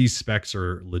 Especially if these specs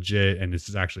are legit and this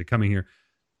is actually coming here,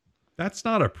 that's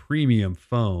not a premium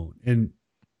phone, and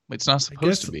it's not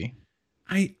supposed to be.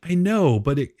 I know,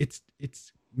 but it's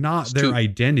not their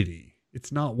identity.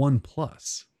 It's not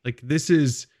OnePlus. Like this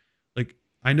is like,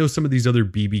 I know some of these other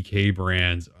BBK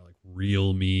brands are like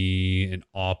Realme and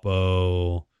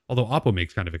Oppo, although Oppo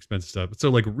makes kind of expensive stuff. So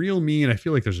like Realme, and I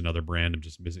feel like there's another brand I'm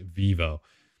just missing, Vivo.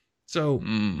 So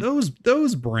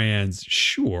those brands,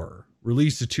 sure,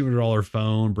 release a $200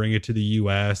 phone, bring it to the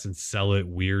US and sell it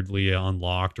weirdly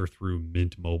unlocked or through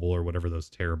Mint Mobile or whatever those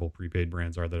terrible prepaid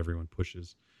brands are that everyone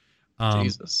pushes.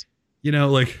 Jesus. You know,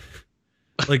 like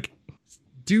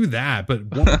do that, but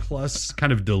OnePlus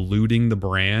kind of diluting the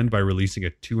brand by releasing a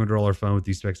 $200 phone with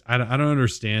these specs. I don't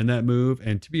understand that move.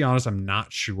 And to be honest, I'm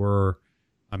not sure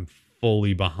I'm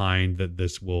fully behind that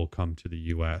this will come to the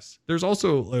US. There's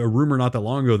also a rumor not that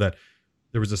long ago that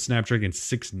there was a Snapdragon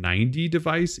 690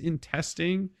 device in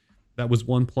testing that was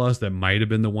OnePlus that might have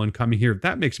been the one coming here.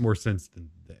 That makes more sense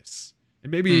than this.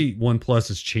 And maybe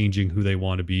OnePlus is changing who they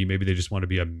want to be. Maybe they just want to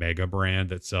be a mega brand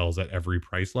that sells at every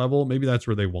price level. Maybe that's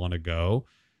where they want to go.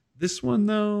 This one,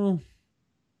 though,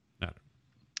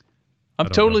 I'm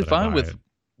totally fine with,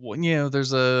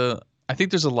 I think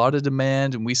there's a lot of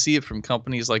demand, and we see it from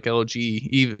companies like LG,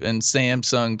 even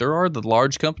Samsung. There are the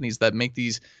large companies that make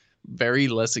these very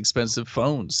less expensive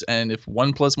phones. And if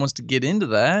OnePlus wants to get into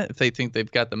that, if they think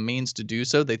they've got the means to do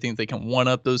so, they think they can one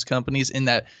up those companies in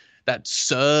that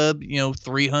sub,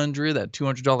 $300, that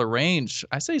 $200 range,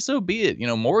 I say so be it.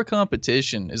 More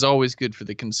competition is always good for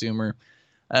the consumer.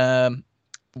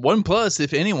 OnePlus,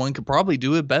 if anyone, could probably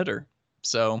do it better.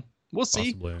 So we'll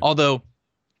see. Possibly. Although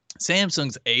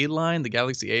Samsung's A line, the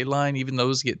Galaxy A line, even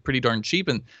those get pretty darn cheap,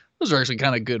 and those are actually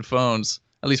kind of good phones,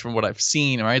 at least from what I've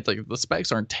seen. Right, like the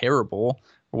specs aren't terrible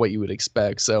for what you would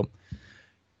expect. So,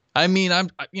 I mean,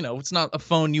 it's not a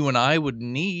phone you and I would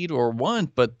need or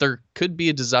want, but there could be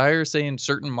a desire, say, in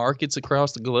certain markets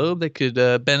across the globe that could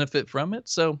benefit from it.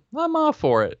 So I'm all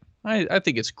for it. I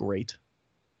think it's great.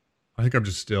 I think I'm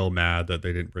just still mad that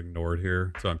they didn't bring Nord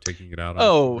here, so I'm taking it out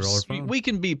on a phone. We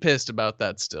can be pissed about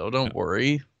that still. Don't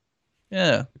worry.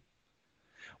 Yeah.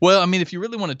 Well, I mean, if you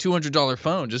really want a $200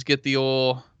 phone, just get the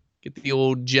old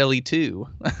Jelly 2.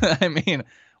 I mean,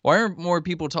 why aren't more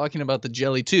people talking about the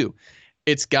Jelly 2?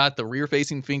 It's got the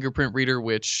rear-facing fingerprint reader,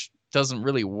 which doesn't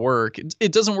really work.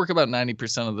 It doesn't work about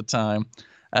 90% of the time.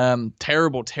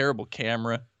 Terrible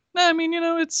camera. I mean,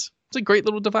 it's a great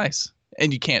little device,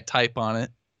 and you can't type on it.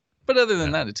 But other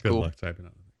than that, it's cool. Good luck typing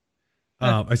on it.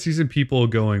 I see some people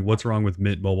going, "What's wrong with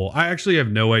Mint Mobile?" I actually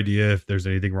have no idea if there's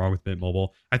anything wrong with Mint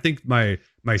Mobile. I think my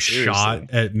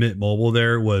shot at Mint Mobile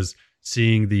there was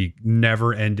seeing the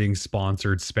never-ending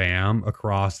sponsored spam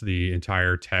across the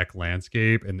entire tech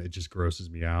landscape, and it just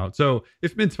grosses me out. So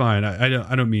if Mint's fine, I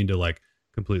don't mean to like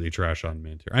completely trash on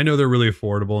Mint here. I know they're really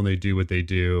affordable and they do what they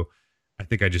do. I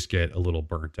think I just get a little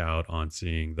burnt out on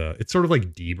seeing it's sort of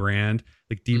like Dbrand.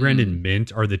 Like Dbrand and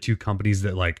Mint are the two companies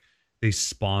that like they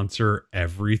sponsor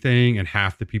everything, and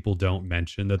half the people don't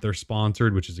mention that they're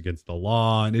sponsored, which is against the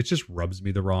law, and it just rubs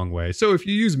me the wrong way. So if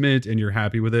you use Mint and you're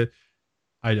happy with it,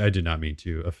 I did not mean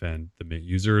to offend the Mint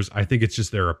users. I think it's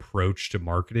just their approach to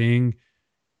marketing.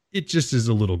 It just is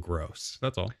a little gross.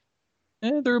 That's all.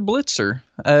 Yeah, they're a blitzer.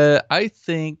 I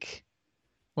think,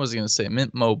 what was I going to say?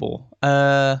 Mint Mobile.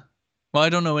 Well, I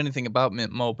don't know anything about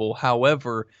Mint Mobile.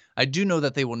 However, I do know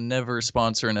that they will never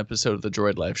sponsor an episode of the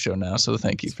Droid Life Show now. So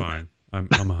thank you. It's fine. I'm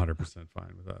 100%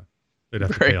 fine with that. They'd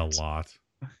have to pay a lot.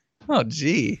 Oh,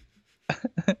 gee.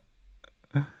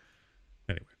 Anyway,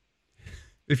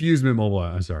 if you use Mint Mobile,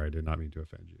 I'm sorry, I did not mean to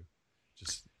offend you.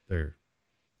 Just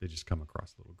they just come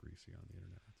across a little greasy on the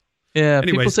internet. Yeah.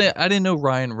 Anyways, people say I didn't know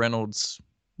Ryan Reynolds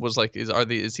was like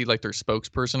is he like their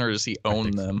spokesperson, or does he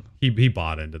own them? So. He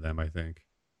bought into them, I think.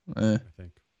 I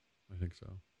think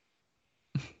so.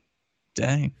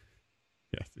 Dang.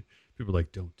 Yeah. People are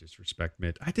like, don't disrespect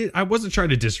Mint. I wasn't trying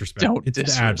to disrespect. It's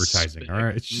the advertising. All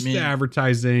right. It's just the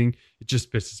advertising. It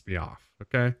just pisses me off.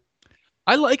 Okay.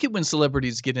 I like it when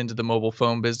celebrities get into the mobile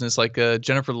phone business, like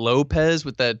Jennifer Lopez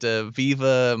with that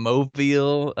Viva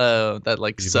Mobile, that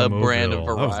like sub brand of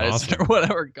Verizon awesome. Or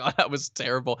whatever. God, that was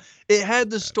terrible. It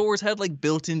had the stores had like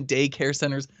built-in daycare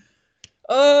centers.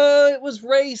 It was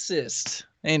racist.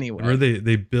 Anyway, or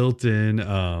they built in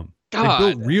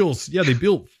they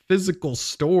built physical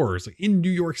stores like in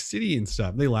New York City and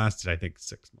stuff. They lasted, I think,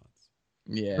 6 months.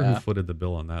 Yeah. Who footed the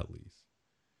bill on that lease?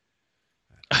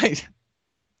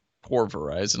 Poor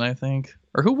Verizon, I think.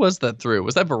 Or who was that through?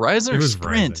 Was that Verizon or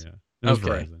Sprint? Verizon, yeah. It was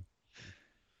Verizon.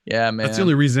 Yeah, man. That's the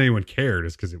only reason anyone cared,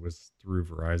 is because it was through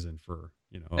Verizon for,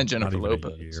 and Jennifer not even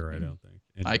Lopez. a year, I don't think.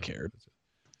 And I cared.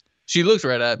 She looked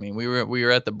right at me. We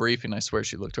were at the briefing. I swear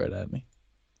she looked right at me.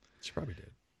 She probably did.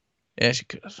 Yeah, she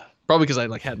could have. Probably because I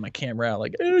like had my camera out,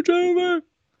 like, hey, Jennifer.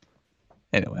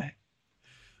 Anyway.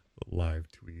 Live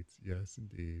tweets. Yes,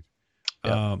 indeed.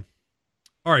 Yep.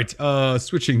 All right.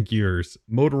 Switching gears.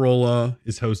 Motorola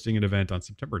is hosting an event on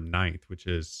September 9th, which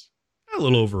is a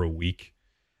little over a week.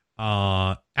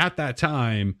 At that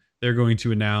time, they're going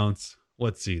to announce,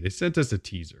 let's see, they sent us a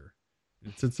teaser.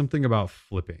 It said something about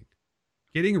flipping.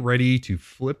 Getting ready to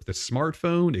flip the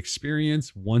smartphone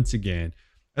experience once again.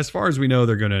 As far as we know,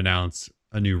 they're going to announce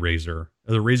a new Razr.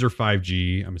 The Razr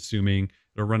 5G, I'm assuming.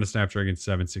 It'll run a Snapdragon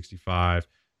 765.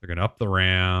 They're going to up the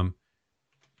RAM.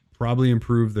 Probably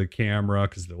improve the camera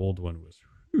because the old one was...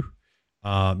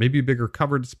 maybe a bigger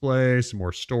cover display, some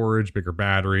more storage, bigger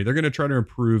battery. They're going to try to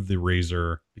improve the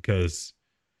Razr because,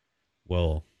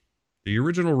 well, the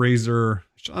original Razr,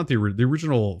 not the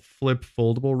original flip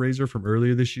foldable Razr from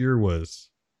earlier this year was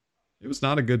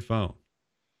not a good phone.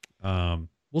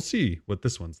 We'll see what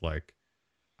this one's like.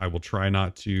 I will try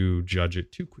not to judge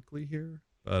it too quickly here,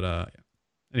 but yeah.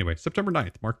 Anyway, September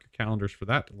 9th, mark your calendars for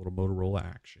that. A little Motorola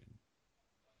action.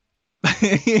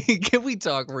 Can we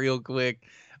talk real quick?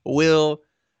 Will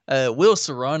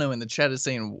Serrano in the chat is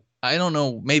saying, I don't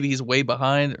know, maybe he's way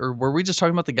behind, or were we just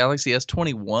talking about the Galaxy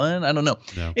S21? I don't know.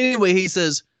 No. Anyway, he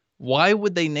says, why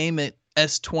would they name it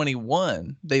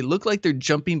S21? They look like they're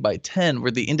jumping by 10, where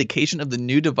the indication of the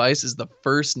new device is the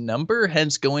first number,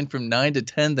 hence going from 9 to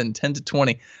 10, then 10 to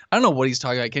 20. I don't know what he's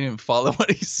talking about. I can't even follow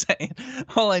what he's saying.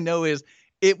 All I know is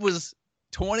it was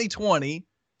 2020,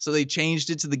 so they changed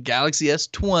it to the Galaxy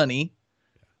S20.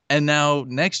 And now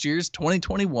next year's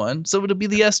 2021, so it'll be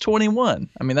the S21.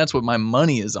 I mean, that's what my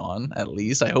money is on, at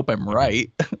least. I hope I'm right.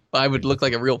 I would look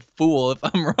like a real fool if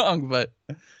I'm wrong, but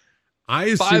I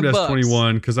assumed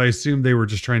S21 because I assumed they were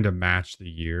just trying to match the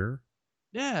year.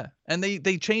 Yeah, and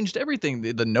they changed everything.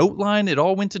 The note line, it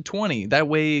all went to 20. That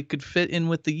way it could fit in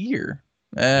with the year.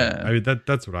 Yeah, I mean,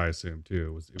 that's what I assumed too.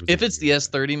 It was if it's the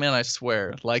S30, man, I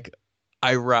swear, like,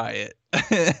 I riot.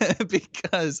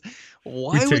 Because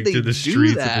why would they to the do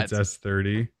streets that? if it's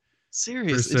S30?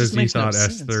 Seriously, Chris it just says he makes thought no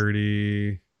sense.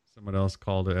 S30. Someone else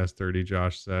called it S30.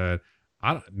 Josh said,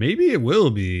 maybe it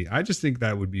will be. I just think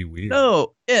that would be weird.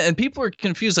 No, yeah, and people are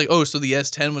confused, like, oh, so the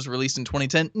S10 was released in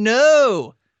 2010?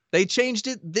 No, they changed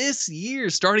it this year,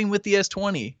 starting with the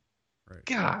S20. Right.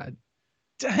 God,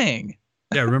 dang.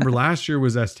 Yeah, remember last year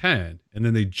was S10, and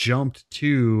then they jumped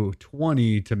to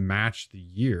 20 to match the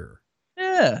year.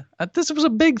 Yeah, this was a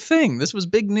big thing. This was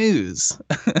big news.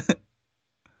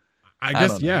 I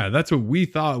guess, yeah, that's what we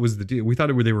thought was the deal. We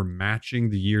thought they were matching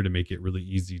the year to make it really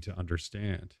easy to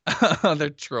understand.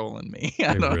 They're trolling me.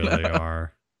 They really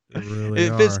are. They really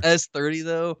if are. it's S30,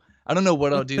 though, I don't know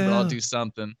what I'll do, but I'll do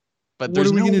something. But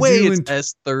there's no way it's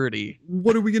S30.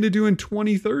 What are we going to do in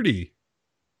 2030?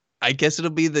 I guess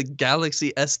it'll be the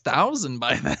Galaxy S1000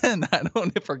 by then. I don't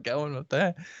know if we're going with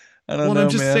that. I don't know, I'm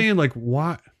just man. saying, like,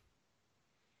 what?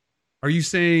 Are you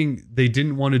saying they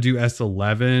didn't want to do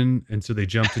S11 and so they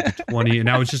jumped to 20 and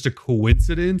now it's just a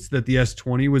coincidence that the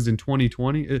S20 was in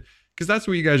 2020? Because that's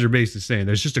what you guys are basically saying.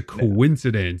 There's just a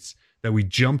coincidence that we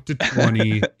jumped to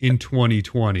 20 in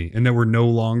 2020 and that we're no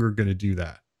longer going to do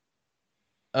that.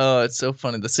 Oh, it's so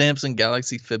funny. The Samsung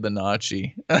Galaxy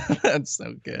Fibonacci. That's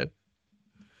so good.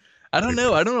 I don't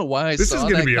know. I don't know why I this saw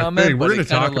is going to be a thing. We're going to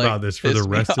talk about this for the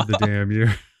rest of the damn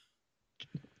year.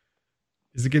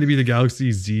 Is it going to be the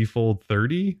Galaxy Z Fold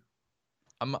 30?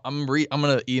 I'm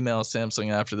gonna email Samsung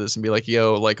after this and be like,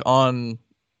 yo, like on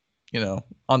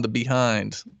the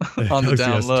behind, on the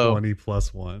down low. S20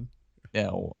 plus one.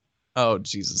 Yeah. Oh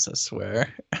Jesus, I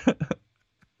swear.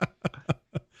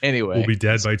 Anyway, we'll be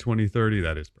dead by 2030.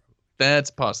 That's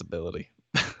a possibility.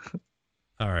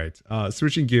 All right.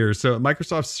 Switching gears. So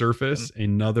Microsoft Surface,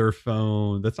 another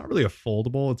phone that's not really a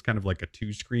foldable. It's kind of like a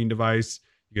 2-screen device.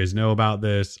 You guys know about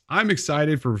this. I'm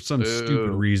excited for some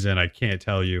stupid reason. I can't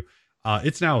tell you.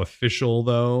 It's now official,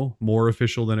 though, more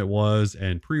official than it was.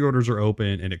 And pre-orders are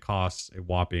open and it costs a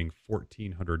whopping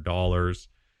 $1,400.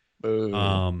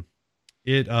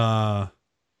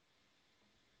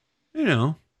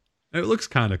 It looks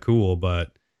kind of cool,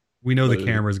 but we know the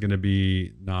camera is going to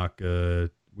be not good.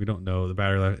 We don't know the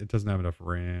battery life. It doesn't have enough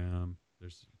RAM.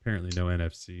 There's apparently no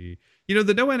NFC.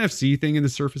 The no NFC thing in the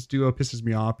Surface Duo pisses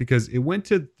me off because it went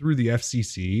through the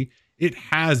FCC. It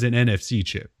has an NFC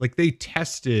chip. Like, they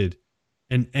tested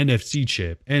an NFC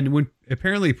chip. And when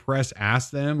apparently press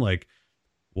asked them, like,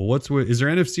 well, is there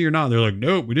NFC or not? And they're like,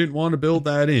 nope, we didn't want to build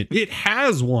that in. It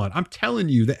has one. I'm telling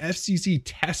you, the FCC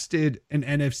tested an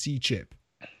NFC chip.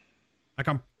 Like,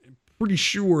 I'm pretty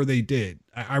sure they did.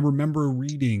 I remember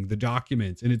reading the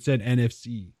documents and it said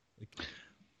NFC.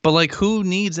 But like, who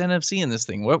needs NFC in this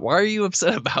thing? Why are you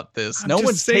upset about this? I'm No just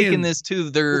one's saying, taking this to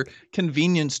their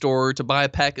convenience store to buy a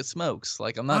pack of smokes.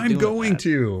 Like, I'm not I'm doing going that.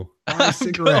 to buy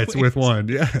cigarettes with one.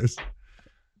 Yes.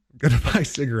 I'm going to buy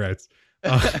cigarettes.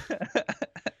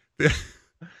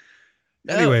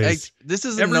 Anyways, this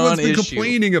is everyone's been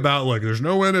complaining about like there's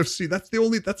no NFC.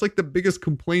 That's like the biggest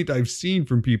complaint I've seen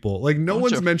from people. Like no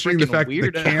one's mentioning the fact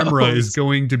that the camera is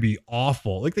going to be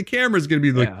awful. Like the camera is going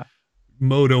to be like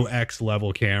Moto X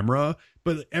level camera,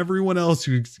 but everyone else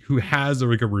who has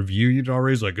like a review unit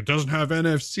already is like it doesn't have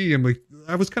NFC. I'm like,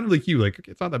 I was kind of like you, like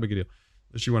okay, it's not that big a deal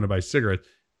unless you want to buy cigarettes.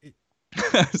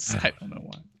 I don't know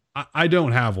why. I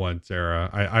don't have one, Sarah.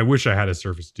 I wish I had a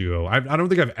Surface Duo. I don't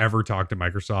think I've ever talked to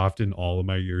Microsoft in all of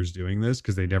my years doing this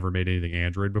because they never made anything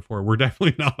Android before. We're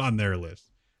definitely not on their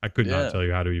list. I could not tell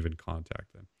you how to even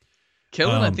contact them.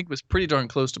 Kellen, I think, was pretty darn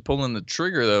close to pulling the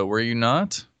trigger, though. Were you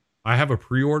not? I have a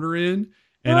pre-order in,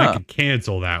 and I could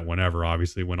cancel that whenever,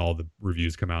 obviously, when all the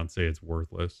reviews come out and say it's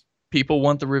worthless. People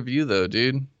want the review, though,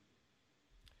 dude. You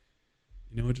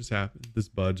know what just happened? This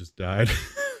bud just died.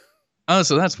 Oh,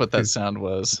 so that's what that sound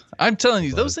was. I'm telling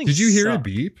you, those things Did you hear suck. it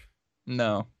beep?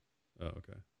 No. Oh,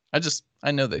 okay.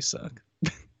 I know they suck.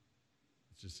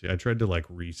 I tried to like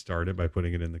restart it by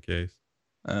putting it in the case.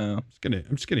 Oh. I'm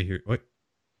just gonna hear. Wait.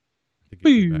 I think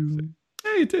it came back.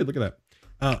 Hey, it did. Look at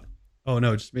that. Oh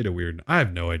no, it just made it weird. I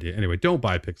have no idea. Anyway, don't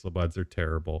buy Pixel Buds. They're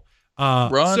terrible.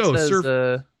 Ron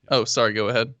says, oh, sorry. Go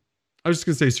ahead. I was just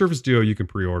gonna say Surface Duo. You can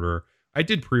pre-order. I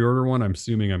did pre-order one. I'm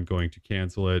assuming I'm going to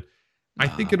cancel it. I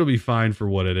think it'll be fine for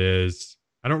what it is.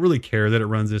 I don't really care that it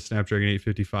runs this Snapdragon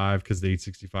 855 because the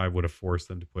 865 would have forced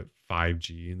them to put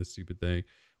 5G in the stupid thing.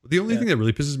 The only thing that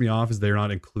really pisses me off is they're not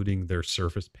including their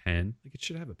Surface Pen. Like it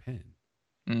should have a pen.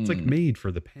 It's like made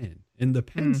for the pen, and the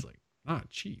pen's like not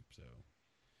cheap. So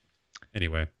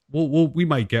anyway, we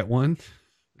might get one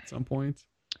at some point.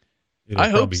 I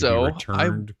hope so.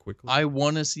 Returned quickly. I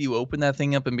want to see you open that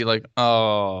thing up and be like,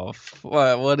 oh,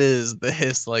 what is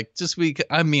this? Like,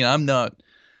 I'm not.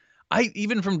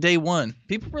 Even from day one,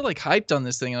 people were like hyped on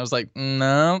this thing. And I was like,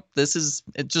 no,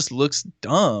 it just looks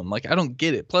dumb. Like, I don't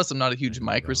get it. Plus, I'm not a huge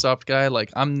Microsoft guy.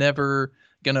 Like, I'm never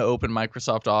going to open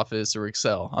Microsoft Office or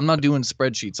Excel. I'm not doing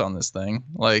spreadsheets on this thing.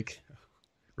 Like,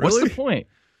 really? What's the point?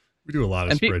 We do a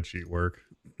lot of spreadsheet work.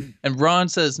 And Ron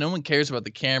says, no one cares about the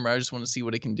camera. I just want to see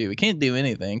what it can do. It can't do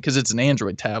anything because it's an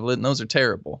Android tablet, and those are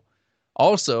terrible.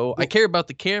 Also, I care about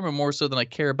the camera more so than I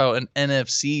care about an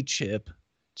NFC chip.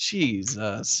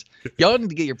 Jesus. Y'all need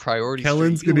to get your priorities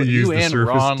Kellen's going to use the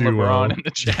Surface Ron Duo. LeBron in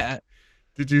the chat.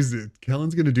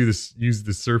 Kellen's going to use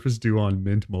the Surface Duo on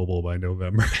Mint Mobile by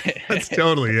November. That's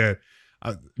totally it.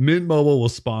 Mint Mobile will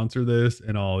sponsor this,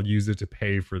 and I'll use it to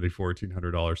pay for the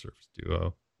 $1,400 Surface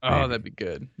Duo. Maybe. Oh, that'd be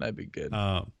good. That'd be good.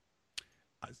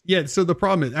 Yeah. So the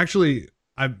problem is actually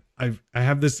I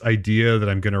have this idea that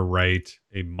I'm going to write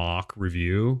a mock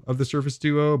review of the Surface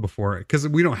Duo because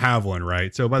we don't have one,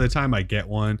 right? So by the time I get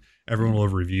one, everyone will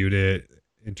have reviewed it.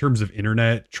 In terms of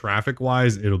internet traffic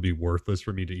wise, it'll be worthless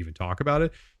for me to even talk about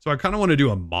it. So I kind of want to do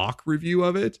a mock review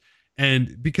of it.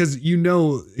 And because you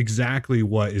know exactly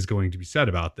what is going to be said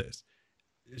about this,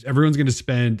 everyone's going to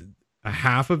spend a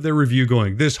half of their review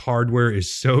going, this hardware is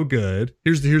so good.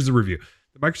 Here's the review.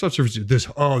 The Microsoft Surface,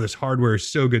 this hardware is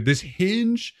so good. This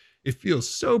hinge, it feels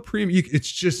so premium.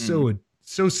 It's just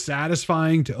so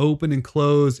satisfying to open and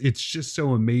close. It's just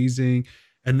so amazing.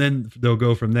 And then they'll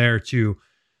go from there to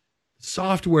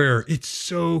software. It's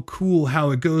so cool how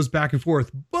it goes back and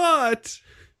forth, but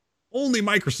only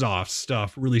Microsoft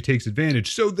stuff really takes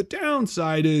advantage. So the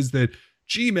downside is that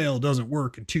Gmail doesn't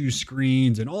work in two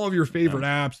screens, and all of your favorite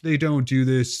apps, they don't do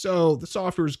this. So the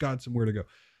software's got somewhere to go.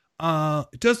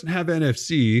 It doesn't have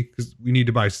NFC because we need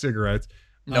to buy cigarettes.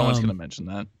 No one's going to mention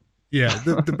that. Yeah.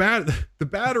 The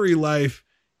battery life,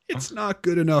 it's not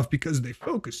good enough because they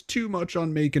focus too much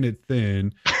on making it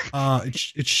thin.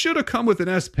 It should have come with an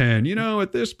S Pen,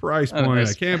 at this price point.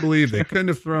 I can't believe they couldn't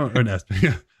have thrown an S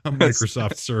Pen, a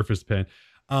Microsoft Surface Pen.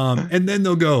 And then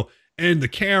they'll go, and the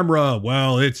camera,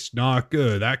 well, it's not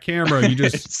good. That camera,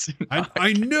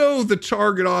 I know the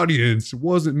target audience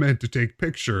wasn't meant to take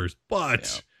pictures,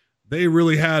 but they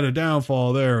really had a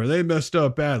downfall there. They messed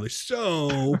up badly.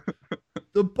 So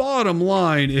the bottom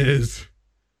line is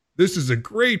this is a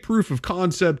great proof of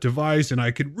concept device, and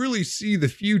I could really see the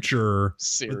future.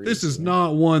 Seriously. But this is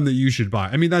not one that you should buy.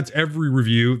 I mean, that's every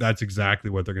review. That's exactly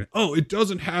what they're going to. Oh, it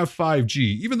doesn't have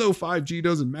 5G. Even though 5G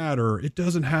doesn't matter, it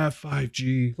doesn't have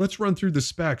 5G. Let's run through the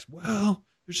specs. Well,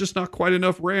 there's just not quite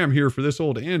enough RAM here for this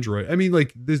old Android. I mean,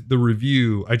 like the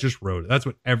review, I just wrote it. That's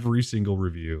what every single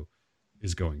review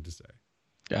is going to say.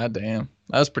 God damn.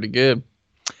 That was pretty good.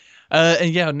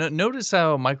 And yeah, notice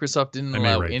how Microsoft didn't I may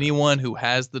allow write that. anyone who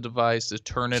has the device to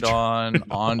turn it on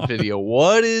on. video.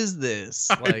 What is this?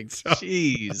 Like, know.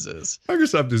 Jesus.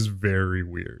 Microsoft is very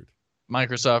weird.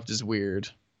 Microsoft is weird.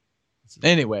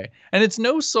 Anyway, and it's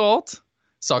no salt.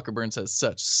 Soccerburn says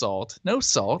such salt. No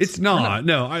salt. It's not.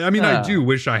 No, I mean, I do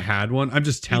wish I had one. I'm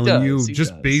just telling you,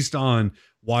 just based on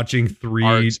watching 3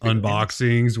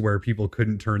 unboxings where people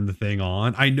couldn't turn the thing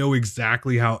on, I know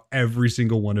exactly how every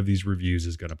single one of these reviews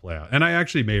is going to play out. And I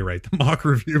actually may write the mock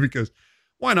review because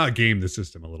why not game the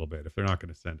system a little bit if they're not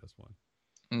going to send us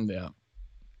one? Yeah.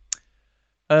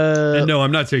 And no,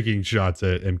 I'm not taking shots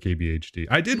at MKBHD.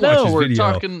 I did watch his video. We're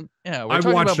talking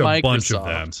watched about a bunch of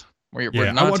them.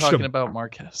 We're not talking about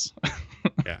Marquez.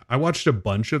 Yeah, I watched a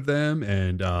bunch of them,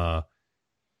 and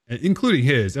including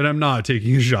his. And I'm not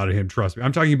taking a shot at him. Trust me.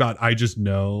 I'm talking about. I just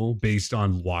know based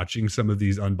on watching some of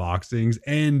these unboxings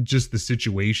and just the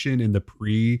situation and the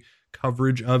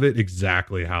pre-coverage of it,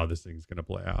 exactly how this thing's going to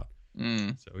play out.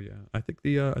 So yeah, I think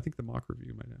the mock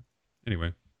review might have.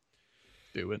 Anyway,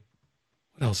 do it.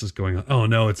 What else is going on? Oh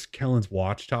no, it's Kellen's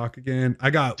watch talk again. I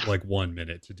got like 1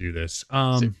 minute to do this.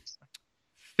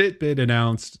 Fitbit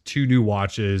announced 2 new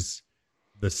watches,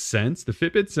 the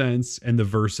Fitbit Sense and the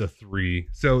Versa 3.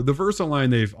 So the Versa line,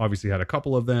 they've obviously had a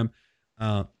couple of them.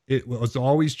 It was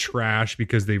always trash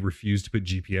because they refused to put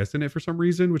GPS in it for some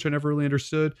reason, which I never really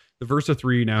understood. The Versa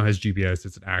 3 now has GPS.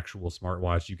 It's an actual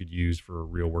smartwatch you could use for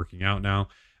real working out now.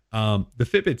 The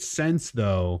Fitbit Sense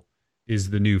though is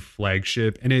the new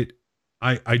flagship, and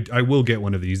I will get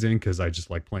one of these in because I just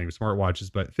like playing with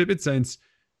smartwatches. But Fitbit Sense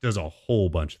does a whole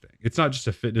bunch of things. It's not just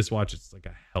a fitness watch; it's like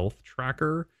a health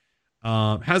tracker.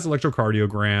 Has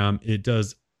electrocardiogram.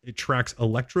 It tracks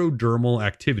electrodermal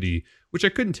activity, which I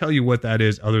couldn't tell you what that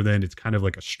is, other than it's kind of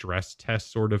like a stress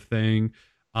test sort of thing.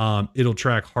 It'll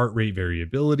track heart rate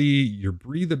variability, your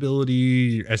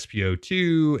breathability, your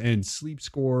SpO2, and sleep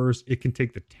scores. It can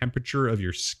take the temperature of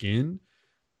your skin.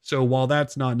 So while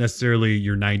that's not necessarily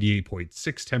your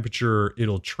 98.6 temperature,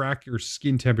 it'll track your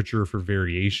skin temperature for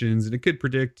variations, and it could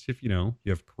predict if, you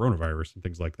have coronavirus and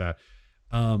things like that.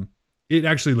 It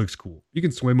actually looks cool. You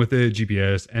can swim with it,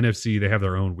 GPS, NFC. They have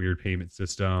their own weird payment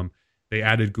system. They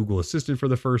added Google Assistant for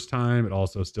the first time. It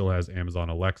also still has Amazon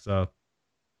Alexa.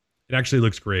 It actually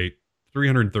looks great.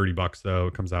 $330 though.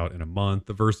 It comes out in a month.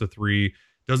 The Versa 3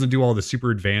 doesn't do all the super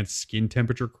advanced skin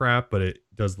temperature crap, but it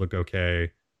does look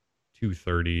okay.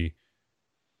 $230.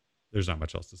 There's not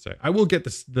much else to say. I will get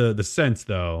the Sense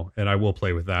though, and I will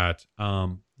play with that.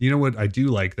 You know what I do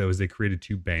like though is they created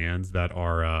 2 bands that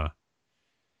are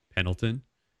Pendleton,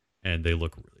 and they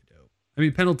look really dope. I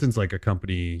mean, Pendleton's like a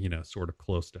company, sort of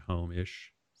close to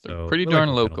home-ish. So they're pretty darn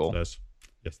local. Yes,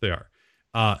 they are.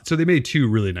 So they made 2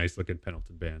 really nice looking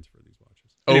Pendleton bands for these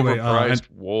watches. Anyway, overpriced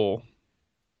wool.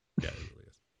 Yeah, it really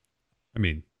is. I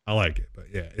mean, I like it, but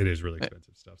yeah, it is really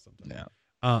expensive stuff sometimes.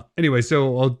 Yeah. Anyway,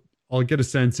 so I'll get a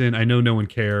Sense in. I know no one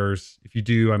cares. If you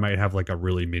do, I might have like a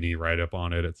really mini write-up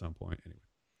on it at some point.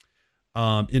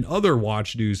 Anyway. In other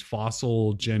watch news,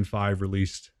 Fossil Gen 5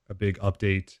 released a big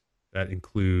update that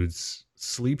includes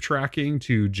sleep tracking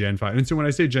to Gen 5. And so when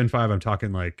I say Gen 5, I'm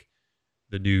talking like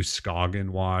the new Skagen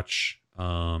watch,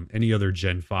 any other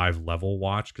Gen 5 level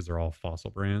watch, because they're all Fossil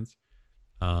brands.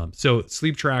 So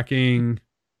sleep tracking,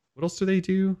 what else do they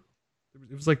do?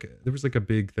 There was like a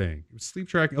big thing. It was sleep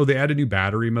tracking. Oh, they added new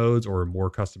battery modes or more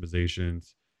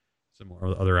customizations, some more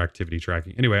other activity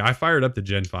tracking. Anyway, I fired up the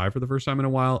Gen 5 for the first time in a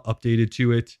while, updated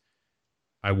to it.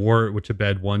 I wore it to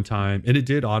bed one time, and it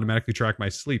did automatically track my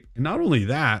sleep. And not only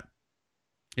that,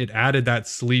 it added that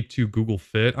sleep to Google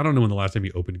Fit. I don't know when the last time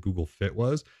you opened Google Fit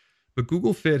was, but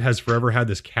Google Fit has forever had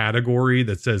this category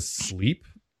that says sleep.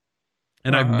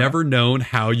 And I've never known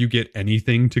how you get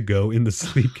anything to go in the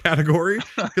sleep category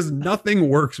because nothing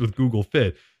works with Google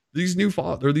Fit. These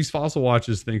these Fossil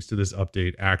watches, thanks to this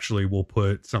update, actually will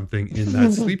put something in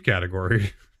that sleep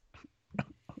category. Yeah,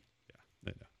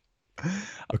 I know.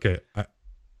 Okay.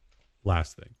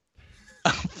 Last thing.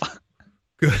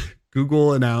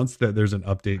 Google announced that there's an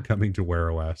update coming to Wear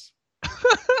OS.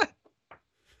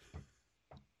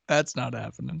 That's not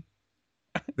happening.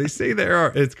 They say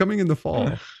it's coming in the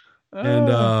fall.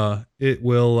 And it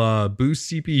will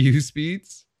boost CPU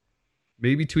speeds,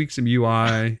 maybe tweak some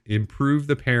UI, improve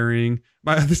the pairing.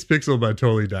 This Pixel bud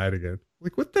totally died again.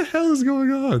 Like, what the hell is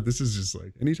going on? This is just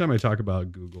like, anytime I talk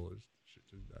about Google, shit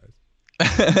just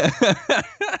dies.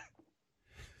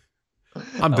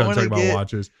 I'm done talking about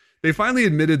watches. They finally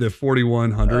admitted that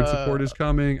 4100 support is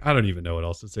coming. I don't even know what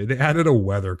else to say. They added a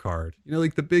weather card.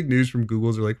 Like the big news from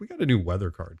Google's are like, we got a new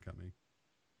weather card coming.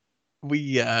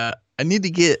 I need to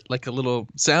get like a little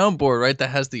soundboard, right? That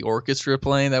has the orchestra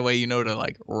playing. That way, to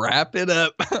like wrap it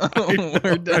up. I know,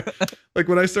 We're done. right? Like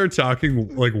when I start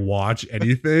talking, like watch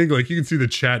anything, like you can see the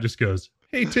chat just goes,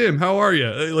 "Hey Tim, how are you?"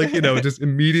 Like just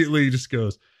immediately just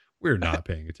goes, "We're not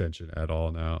paying attention at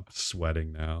all now.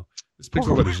 Sweating now. This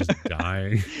pixel bud is just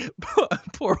dying."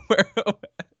 Poor Wear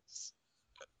OS.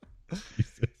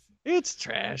 Jesus. It's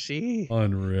trashy.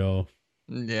 Unreal.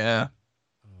 Yeah.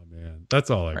 Oh man, that's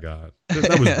all I got.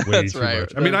 That was way That's too right.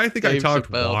 much. I mean, I think I Dave talked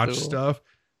Chappelle watch tool. stuff.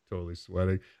 Totally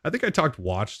sweating. I think I talked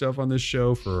watch stuff on this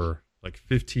show for like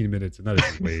 15 minutes, and that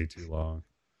is way too long.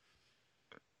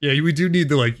 Yeah, we do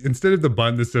need instead of the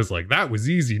button that says like that was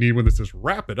easy, you need one that says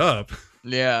wrap it up.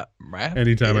 Yeah. Wrap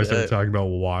Anytime I it start up. talking about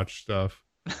watch stuff.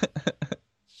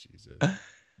 Jesus.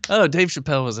 Oh, Dave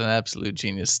Chappelle was an absolute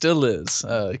genius. Still is.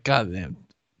 Goddamn.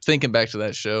 Thinking back to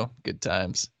that show, good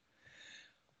times.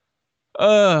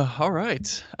 All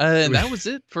right. And that was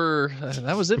it for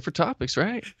topics,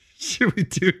 right? Should we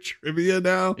do trivia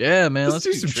now? Yeah, man. Let's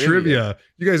do some trivia.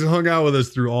 You guys hung out with us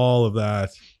through all of that.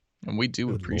 And we do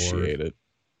Good appreciate Lord. it.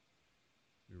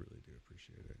 We really do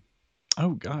appreciate it.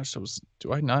 Oh gosh,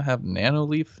 do I not have Nano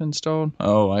Leaf installed?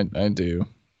 Oh, I do.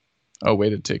 Oh,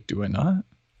 wait a tick, do I not?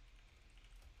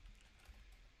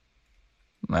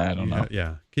 I don't know.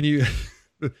 Yeah. Can you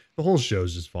the whole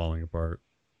show's just falling apart.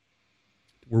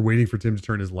 We're waiting for Tim to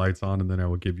turn his lights on, and then I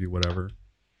will give you whatever.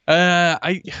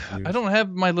 I don't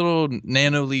have my little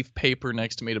Nano Leaf paper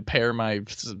next to me to pair my.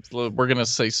 We're gonna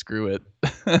say screw it.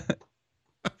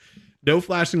 No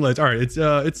flashing lights. All right, it's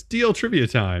DL trivia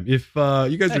time. If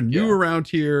you guys are new around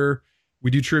here,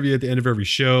 we do trivia at the end of every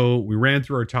show. We ran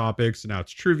through our topics, and now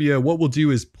it's trivia. What we'll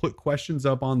do is put questions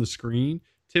up on the screen.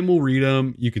 Tim will read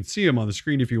them. You can see them on the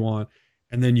screen if you want,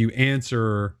 and then you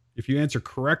answer. If you answer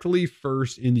correctly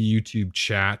first in the YouTube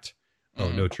chat. Oh,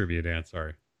 no trivia dance.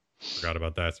 Sorry. Forgot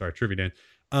about that. Sorry, trivia dance.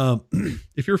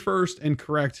 If you're first and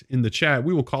correct in the chat,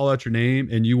 we will call out your name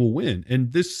and you will win.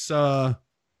 And this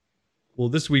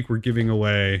week we're giving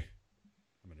away,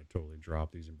 I'm going to totally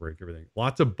drop these and break everything.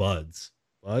 Lots of buds.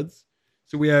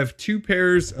 So we have 2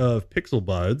 pairs of Pixel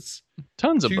Buds.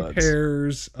 Tons of 2 buds.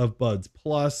 pairs of Buds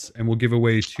Plus, and we'll give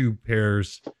away 2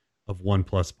 pairs of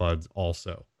OnePlus Buds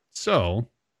also. So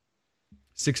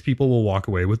 6 people will walk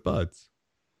away with buds.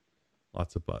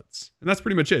 Lots of buds. And that's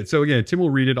pretty much it. So again, Tim will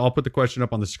read it. I'll put the question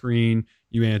up on the screen.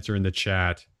 You answer in the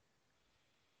chat.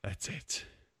 That's it.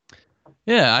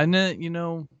 Yeah,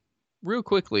 and real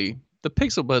quickly, the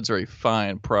Pixel Buds are a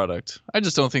fine product. I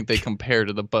just don't think they compare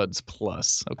to the Buds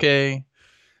Plus, okay?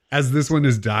 As this one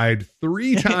has died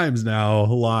 3 times now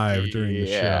live during the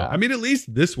show. I mean, at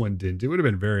least this one didn't. It would have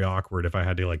been very awkward if I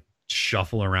had to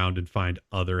shuffle around and find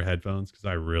other headphones, because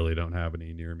I really don't have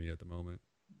any near me at the moment.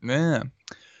 Yeah.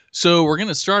 So we're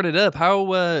gonna start it up.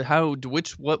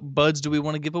 What buds do we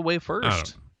want to give away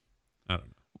first? I don't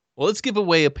know. Well, let's give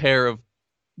away a pair of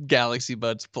Galaxy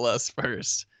Buds Plus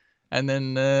first, and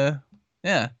then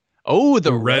yeah. Oh,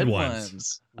 the red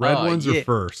ones. Red ones are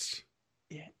first.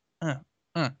 Yeah.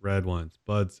 Red ones,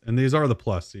 buds, and these are the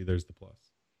plus. See, there's the plus.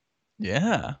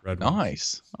 Yeah. Red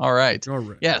nice. Ones. All right.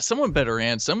 Yeah. Someone better.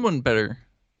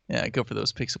 Yeah, go for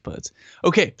those Pixel Buds.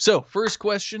 Okay, so first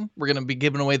question. We're going to be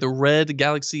giving away the red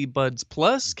Galaxy Buds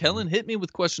Plus. Kellen, hit me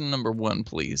with question number 1,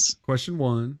 please. Question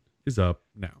 1 is up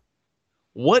now.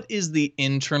 What is the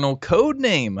internal code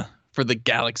name for the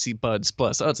Galaxy Buds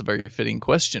Plus? Oh, it's a very fitting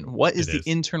question. What is the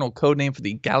internal code name for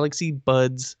the Galaxy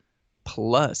Buds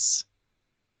Plus?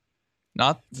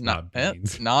 Not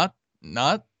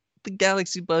the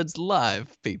Galaxy Buds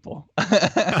Live, people.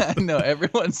 No,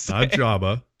 everyone's not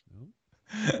Jabba.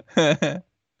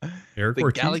 Eric the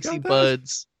Ortiz Galaxy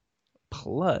Buds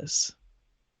Plus.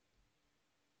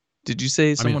 Did you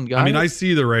say someone got it? I mean, I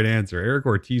see the right answer. Eric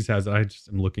Ortiz has it. I just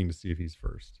am looking to see if he's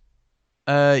first.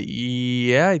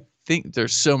 Yeah, I think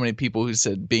there's so many people who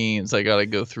said beans. I got to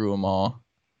go through them all.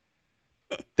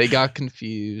 They got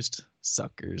confused.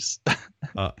 Suckers.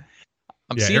 I'm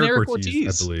seeing Eric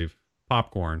Ortiz. I believe.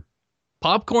 Popcorn.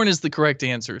 Popcorn is the correct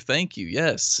answer. Thank you.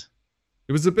 Yes.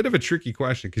 It was a bit of a tricky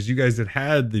question because you guys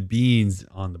had the beans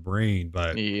on the brain,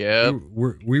 but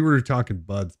we were talking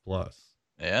Buds Plus.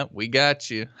 Yeah, we got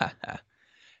you.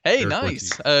 Hey, Eric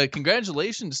nice.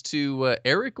 Congratulations to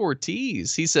Eric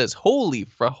Ortiz. He says, holy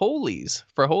fraholies.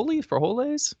 Holy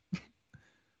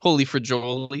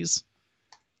frajolies.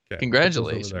 Okay,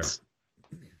 congratulations.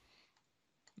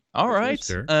 All right.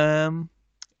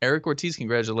 Eric Ortiz,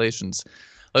 congratulations.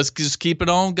 Let's just keep it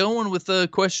on going with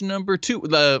question number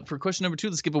 2. For question number 2,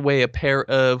 let's give away a pair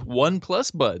of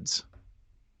OnePlus Buds.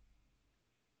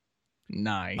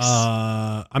 Nice.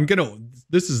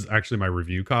 This is actually my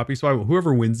review copy. So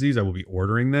whoever wins these, I will be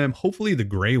ordering them. Hopefully the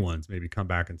gray ones maybe come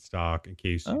back in stock in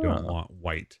case you don't want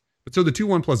white. But so the two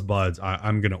OnePlus buds,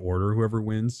 I'm going to order whoever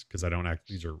wins because I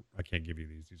can't give you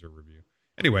these. These are review.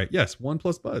 Anyway, yes,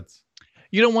 OnePlus buds.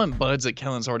 You don't want buds that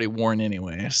Kellen's already worn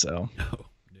anyway, so. No.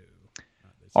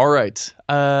 All right.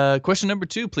 Question number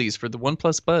 2, please, for the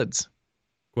OnePlus buds.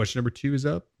 Question number 2 is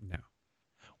up now.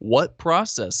 What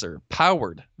processor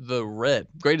powered the red,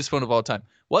 greatest phone of all time?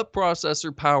 What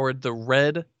processor powered the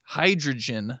red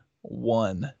Hydrogen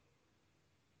 1?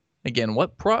 Again,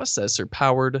 what processor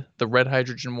powered the red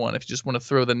Hydrogen 1? If you just want to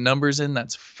throw the numbers in,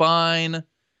 that's fine.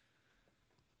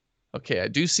 Okay, I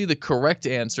do see the correct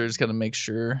answer. Just got to make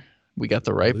sure we got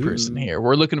the right person here.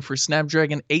 We're looking for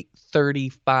Snapdragon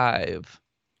 835.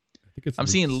 I'm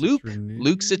seeing Luke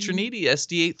Citroniti,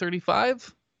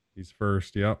 SD835. He's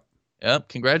first, yep. Yep.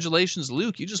 Congratulations,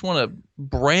 Luke. You just want a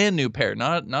brand new pair,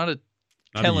 not a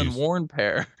Kellen Warren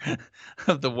pair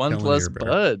of the OnePlus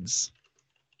buds.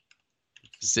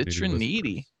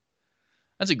 Citroniti.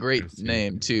 That's a great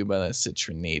name, too, by that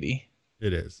Citroniti.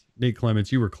 It is. Nate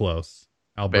Clements, you were close.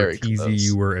 Albertizzi,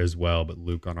 you were as well, but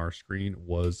Luke on our screen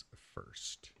was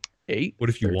first. What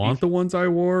if you want the ones I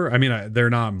wore? I mean, they're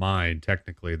not mine.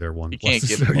 Technically, they're OnePlus. You can't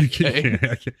give them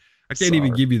I can't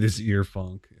even give you this ear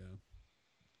funk. Yeah.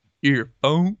 Ear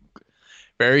funk.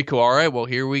 Very cool. All right. Well,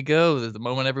 here we go. The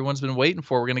moment everyone's been waiting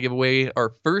for. We're going to give away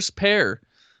our first pair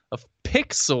of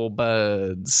Pixel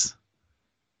buds.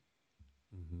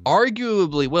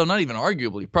 Arguably, well, not even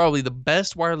arguably, probably the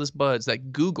best wireless buds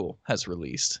that Google has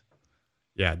released.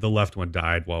 Yeah, the left one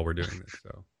died while we're doing this,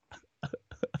 so.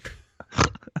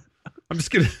 I'm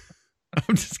just gonna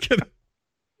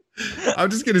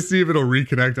see if it'll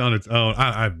reconnect on its own.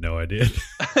 I have no idea.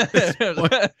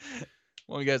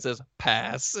 One guy says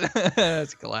pass.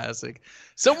 That's classic.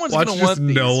 Someone's watch gonna want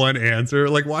these. No one answer.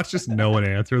 Watch just no one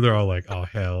answer. They're all like, "Oh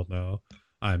hell no,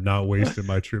 I'm not wasting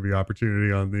my trivia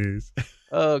opportunity on these."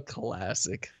 Oh,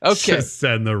 classic. Okay, just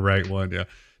send the right one. Yeah,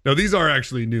 no, these are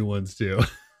actually new ones too.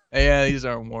 Yeah, these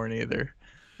aren't worn either.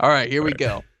 All right, here we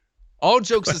go. All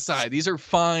jokes aside, these are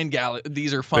fine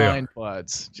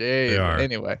buds. Jay.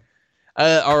 Anyway.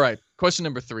 All right. Question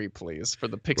number 3, please, for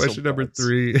the Pixel Question number buds.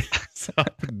 3 is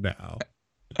up now.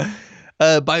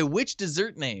 By which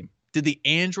dessert name did the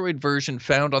Android version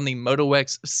found on the Moto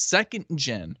X 2nd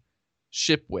Gen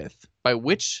ship with? By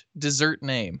which dessert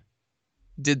name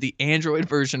did the Android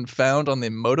version found on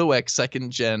the Moto X 2nd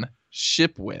Gen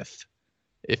ship with?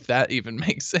 If that even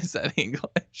makes sense, that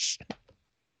English.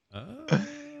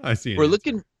 I see. We're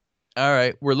looking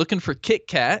for Kit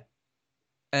Kat,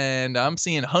 and I'm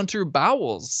seeing Hunter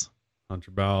Bowels.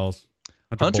 Hunter Bowels.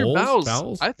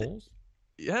 Bowels.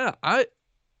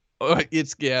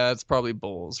 It's probably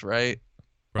Bowls, right?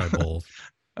 Probably Bowls.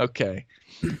 Okay.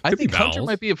 I think Hunter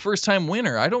might be a first-time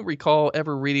winner. I don't recall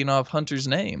ever reading off Hunter's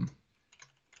name.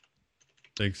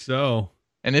 Think so.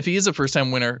 And if he is a first-time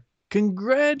winner,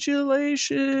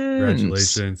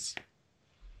 congratulations.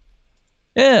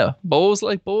 Yeah, Bowls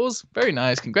like Bowls. Very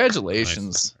nice.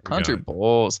 Congratulations, nice. Hunter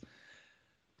Bowls.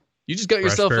 You just got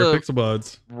yourself a Pixel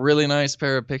buds. Really nice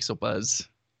pair of Pixel buds.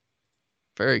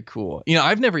 Very cool. You know,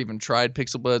 I've never even tried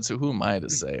Pixel buds, so who am I to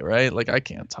say, right? I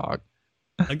can't talk.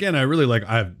 Again, I really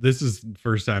this is the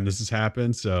first time this has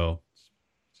happened, so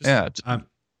just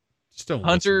don't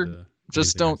Hunter,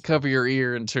 just don't cover your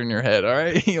ear and turn your head, all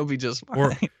right? You'll be just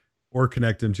fine. Or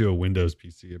connect him to a Windows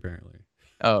PC, apparently.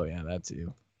 Oh yeah, that's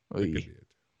you.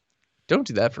 Don't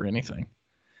do that for anything.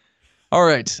 All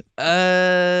right.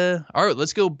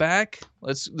 Let's go back.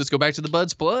 Let's go back to the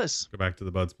Buds Plus. Go back to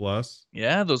the Buds Plus.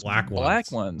 Yeah, those black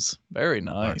ones. Very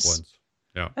nice. Black ones.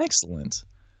 Yeah. Excellent.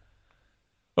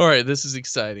 All right, this is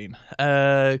exciting.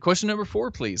 Question number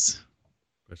 4, please.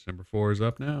 Question number 4 is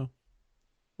up now.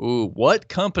 Ooh, what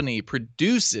company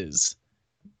produces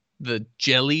the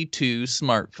Jelly 2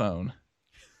 smartphone?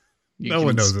 No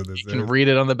one knows what this is. You can read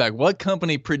it on the back. What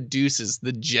company produces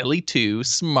the Jelly 2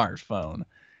 smartphone?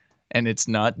 And it's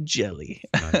not jelly.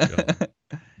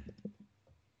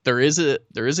 There is a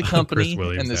company,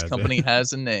 and this company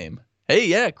has a name. Hey,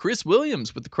 yeah, Chris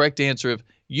Williams with the correct answer of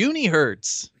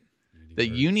Unihertz. The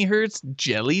Unihertz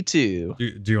Jelly 2.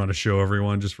 Do you want to show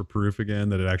everyone just for proof again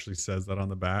that it actually says that on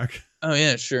the back? Oh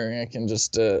yeah, sure. I can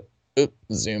just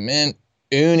zoom in.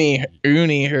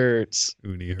 Unihertz.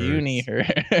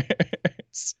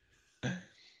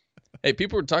 Hey,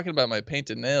 people were talking about my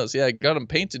painted nails. Yeah, I got them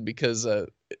painted because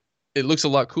it looks a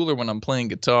lot cooler when I'm playing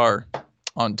guitar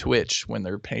on Twitch when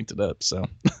they're painted up. So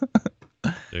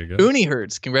there you go.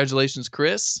 Unihertz. Congratulations,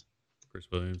 Chris.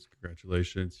 Chris Williams,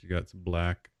 congratulations. You got some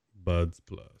black Buds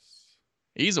Plus.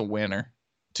 He's a winner.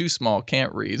 Too small,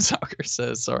 can't read. Soccer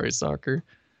says, sorry, soccer.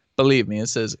 Believe me, it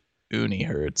says Uni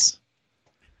hurts.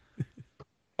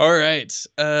 All right.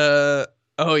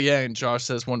 Oh yeah, and Josh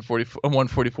says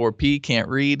 144p, can't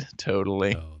read.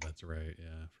 Totally. Oh, that's right. Yeah.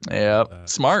 Yeah.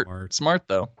 Smart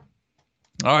though.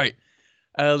 All right.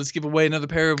 Let's give away another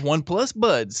pair of OnePlus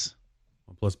buds.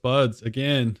 OnePlus buds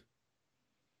again.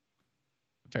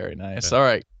 Very nice. Okay. All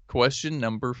right. Question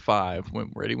number 5.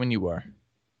 Ready when you are.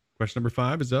 Question number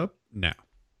 5 is up now.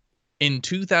 In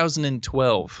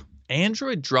 2012,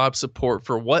 Android dropped support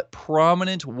for what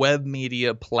prominent web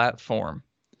media platform?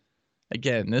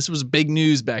 Again, this was big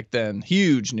news back then.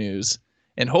 Huge news.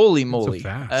 And holy moly. So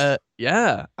fast.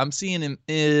 Yeah, I'm seeing him.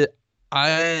 I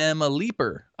am a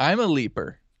leaper. I'm a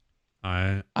leaper.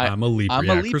 I'm a leaper. I'm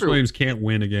yeah, a leaper. Chris Williams can't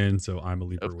win again, so I'm a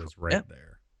leaper was right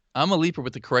there. I'm a leaper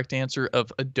with the correct answer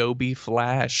of Adobe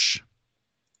Flash.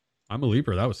 I'm a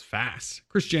leaper. That was fast.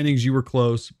 Chris Jennings, you were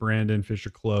close. Brandon Fisher,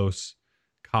 close.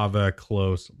 Kava,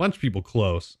 close. A bunch of people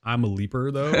close. I'm a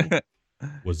leaper, though,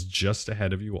 was just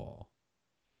ahead of you all.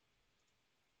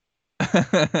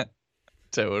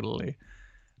 Totally.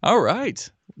 All right.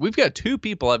 We've got 2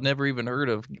 people I've never even heard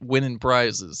of winning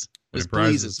prizes. This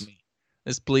pleases me.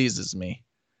 This pleases me.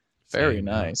 Very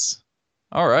nice.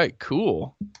 All right,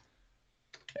 cool.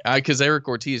 Because Eric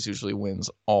Ortiz usually wins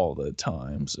all the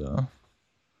time. So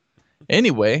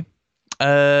anyway,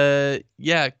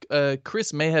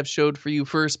 Chris may have showed for you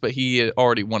first, but he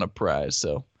already won a prize.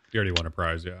 So he already won a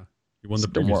prize. Yeah, he won the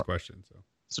previous question.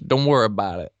 So don't worry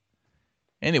about it.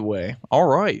 Anyway, all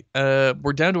right.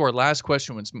 We're down to our last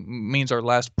question, which means our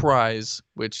last prize,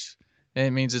 which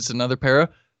it means it's another pair of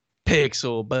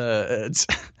Pixel Buds.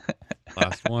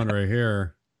 Last one right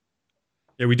here.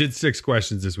 Yeah, we did 6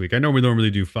 questions this week. I know we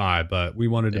normally do 5, but we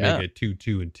wanted to make it 2,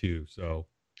 2, and 2. So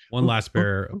one last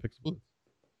pair of Pixel Buds.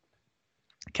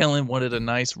 Kellen wanted a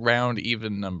nice round,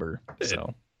 even number. It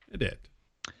did.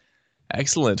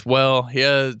 Excellent. Well,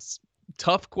 yeah, it's a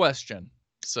tough question.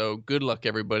 So good luck,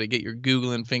 everybody. Get your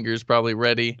Googling fingers probably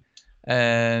ready.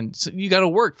 And so you got to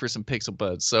work for some Pixel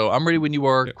Buds. So I'm ready when you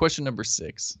are. Yep. Question number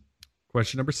 6.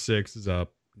 Question number 6 is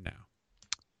up now.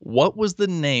 What was the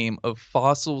name of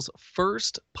Fossil's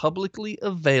first publicly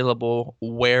available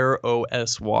Wear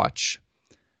OS watch?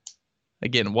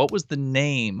 Again, what was the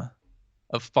name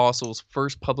of Fossil's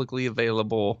first publicly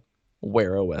available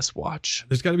Wear OS watch?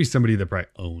 There's got to be somebody that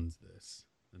probably owns this,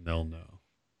 and they'll know.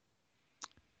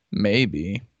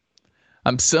 Maybe.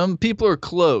 Some people are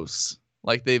close.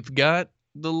 Like they've got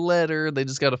the letter, they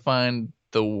just got to find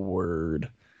the word.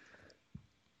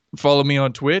 Follow me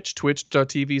on Twitch,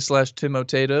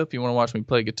 twitch.tv/Timotato if you want to watch me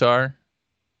play guitar.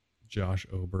 Josh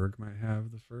Oberg might have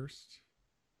the first.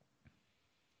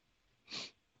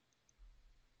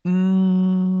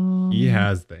 He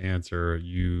has the answer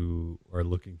you are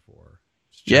looking for.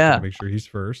 Yeah. Make sure he's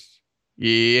first.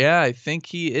 Yeah, I think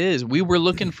he is. We were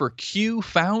looking for Q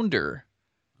Founder,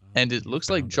 and it looks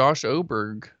like Josh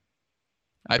Oberg.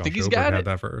 I think he's got it. Had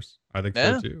that first. I think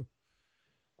so too.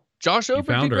 Josh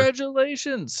Oberg,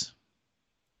 congratulations.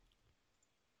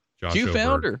 Josh Q Oberg,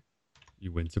 Founder.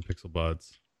 You win some Pixel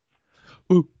Buds.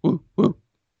 Woo, woo, woo.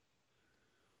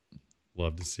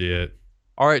 Love to see it.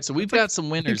 All right, so we've got some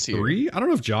winners here. 3? I don't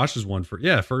know if Josh is one for.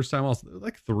 Yeah, first time also.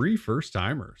 Like 3 first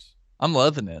timers. I'm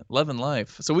loving it. Loving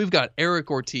life. So we've got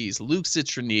Eric Ortiz, Luke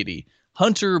Citroniti,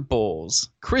 Hunter Bowles,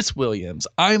 Chris Williams,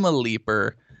 I'm a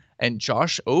Leaper, and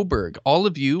Josh Oberg. All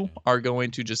of you are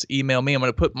going to just email me. I'm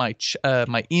going to put my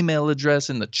my email address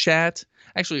in the chat.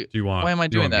 Actually, why am I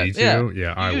doing that?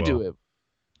 Yeah, I will. You do it.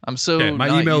 I'm so. Okay,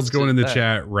 my email's going in the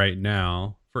chat right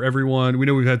now. For everyone, we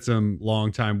know we've had some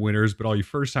long-time winners, but all you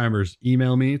first-timers,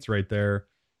 email me. It's right there.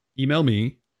 Email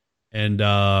me. And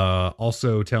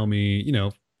also tell me,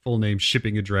 full name,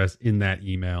 shipping address in that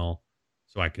email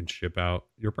so I can ship out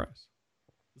your prize.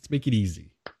 Let's make it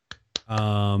easy.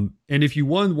 And if you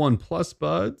won OnePlus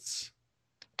Buds,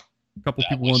 a couple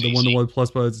people won the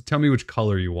OnePlus Buds. Tell me which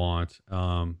color you want.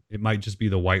 It might just be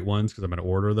the white ones because I'm going to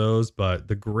order those, but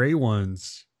the gray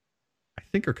ones I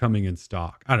think are coming in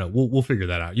stock. I don't know. We'll figure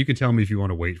that out. You can tell me if you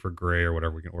want to wait for gray or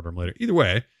whatever. We can order them later. Either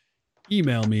way,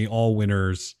 email me all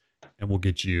winners and we'll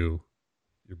get you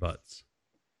your buds.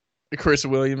 Chris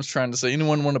Williams trying to say,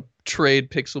 anyone want to trade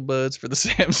Pixel Buds for the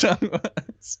Samsung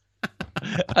ones?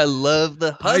 I love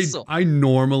the hustle. I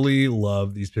normally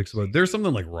love these Pixel Buds. There's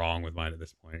something like wrong with mine at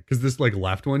this point because this like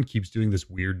left one keeps doing this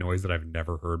weird noise that I've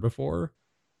never heard before.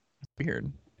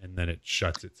 Weird. And then it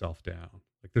shuts itself down.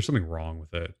 Like there's something wrong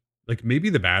with it. Like maybe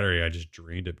the battery, I just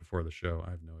drained it before the show. I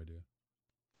have no idea.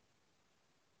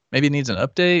 Maybe it needs an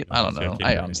update. I don't know.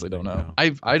 I honestly don't know.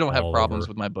 I don't have problems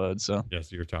with my buds. So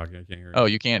yes, you're talking. I can't hear you. Oh,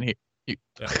 you can't hear. You,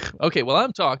 Yeah, okay, well,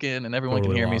 I'm talking and everyone can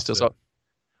totally hear me lost still. it. So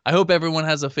I hope everyone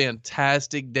has a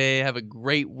fantastic day. Have a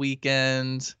great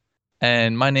weekend.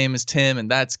 And my name is Tim, and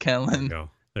that's There we Kellen. go.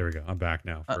 There we go. I'm back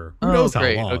now for who Oh, knows how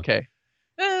great. long. Okay.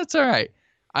 It's all right.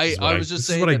 I was just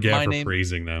This is what saying I that get my for name.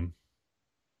 praising them.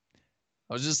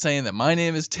 I was just saying that my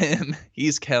name is Tim.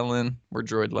 He's Kellen. We're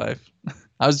Droid Life.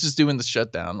 I was just doing the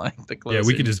shutdown, like the Yeah, we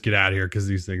closing. could just get out of here because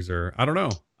these things are, I don't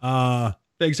know.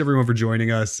 Thanks everyone for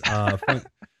joining us.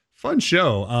 Fun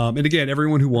show. And again,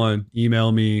 everyone who won,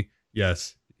 email me.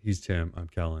 Yes, he's Tim. I'm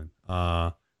Kellen.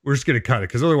 We're just gonna cut it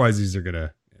because otherwise these are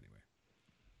gonna anyway.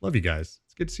 Love you guys.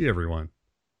 It's good to see everyone.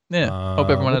 Yeah. Hope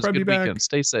everyone We'll has a probably good be back. weekend.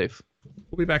 Stay safe.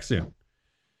 We'll be back soon.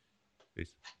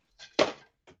 Peace.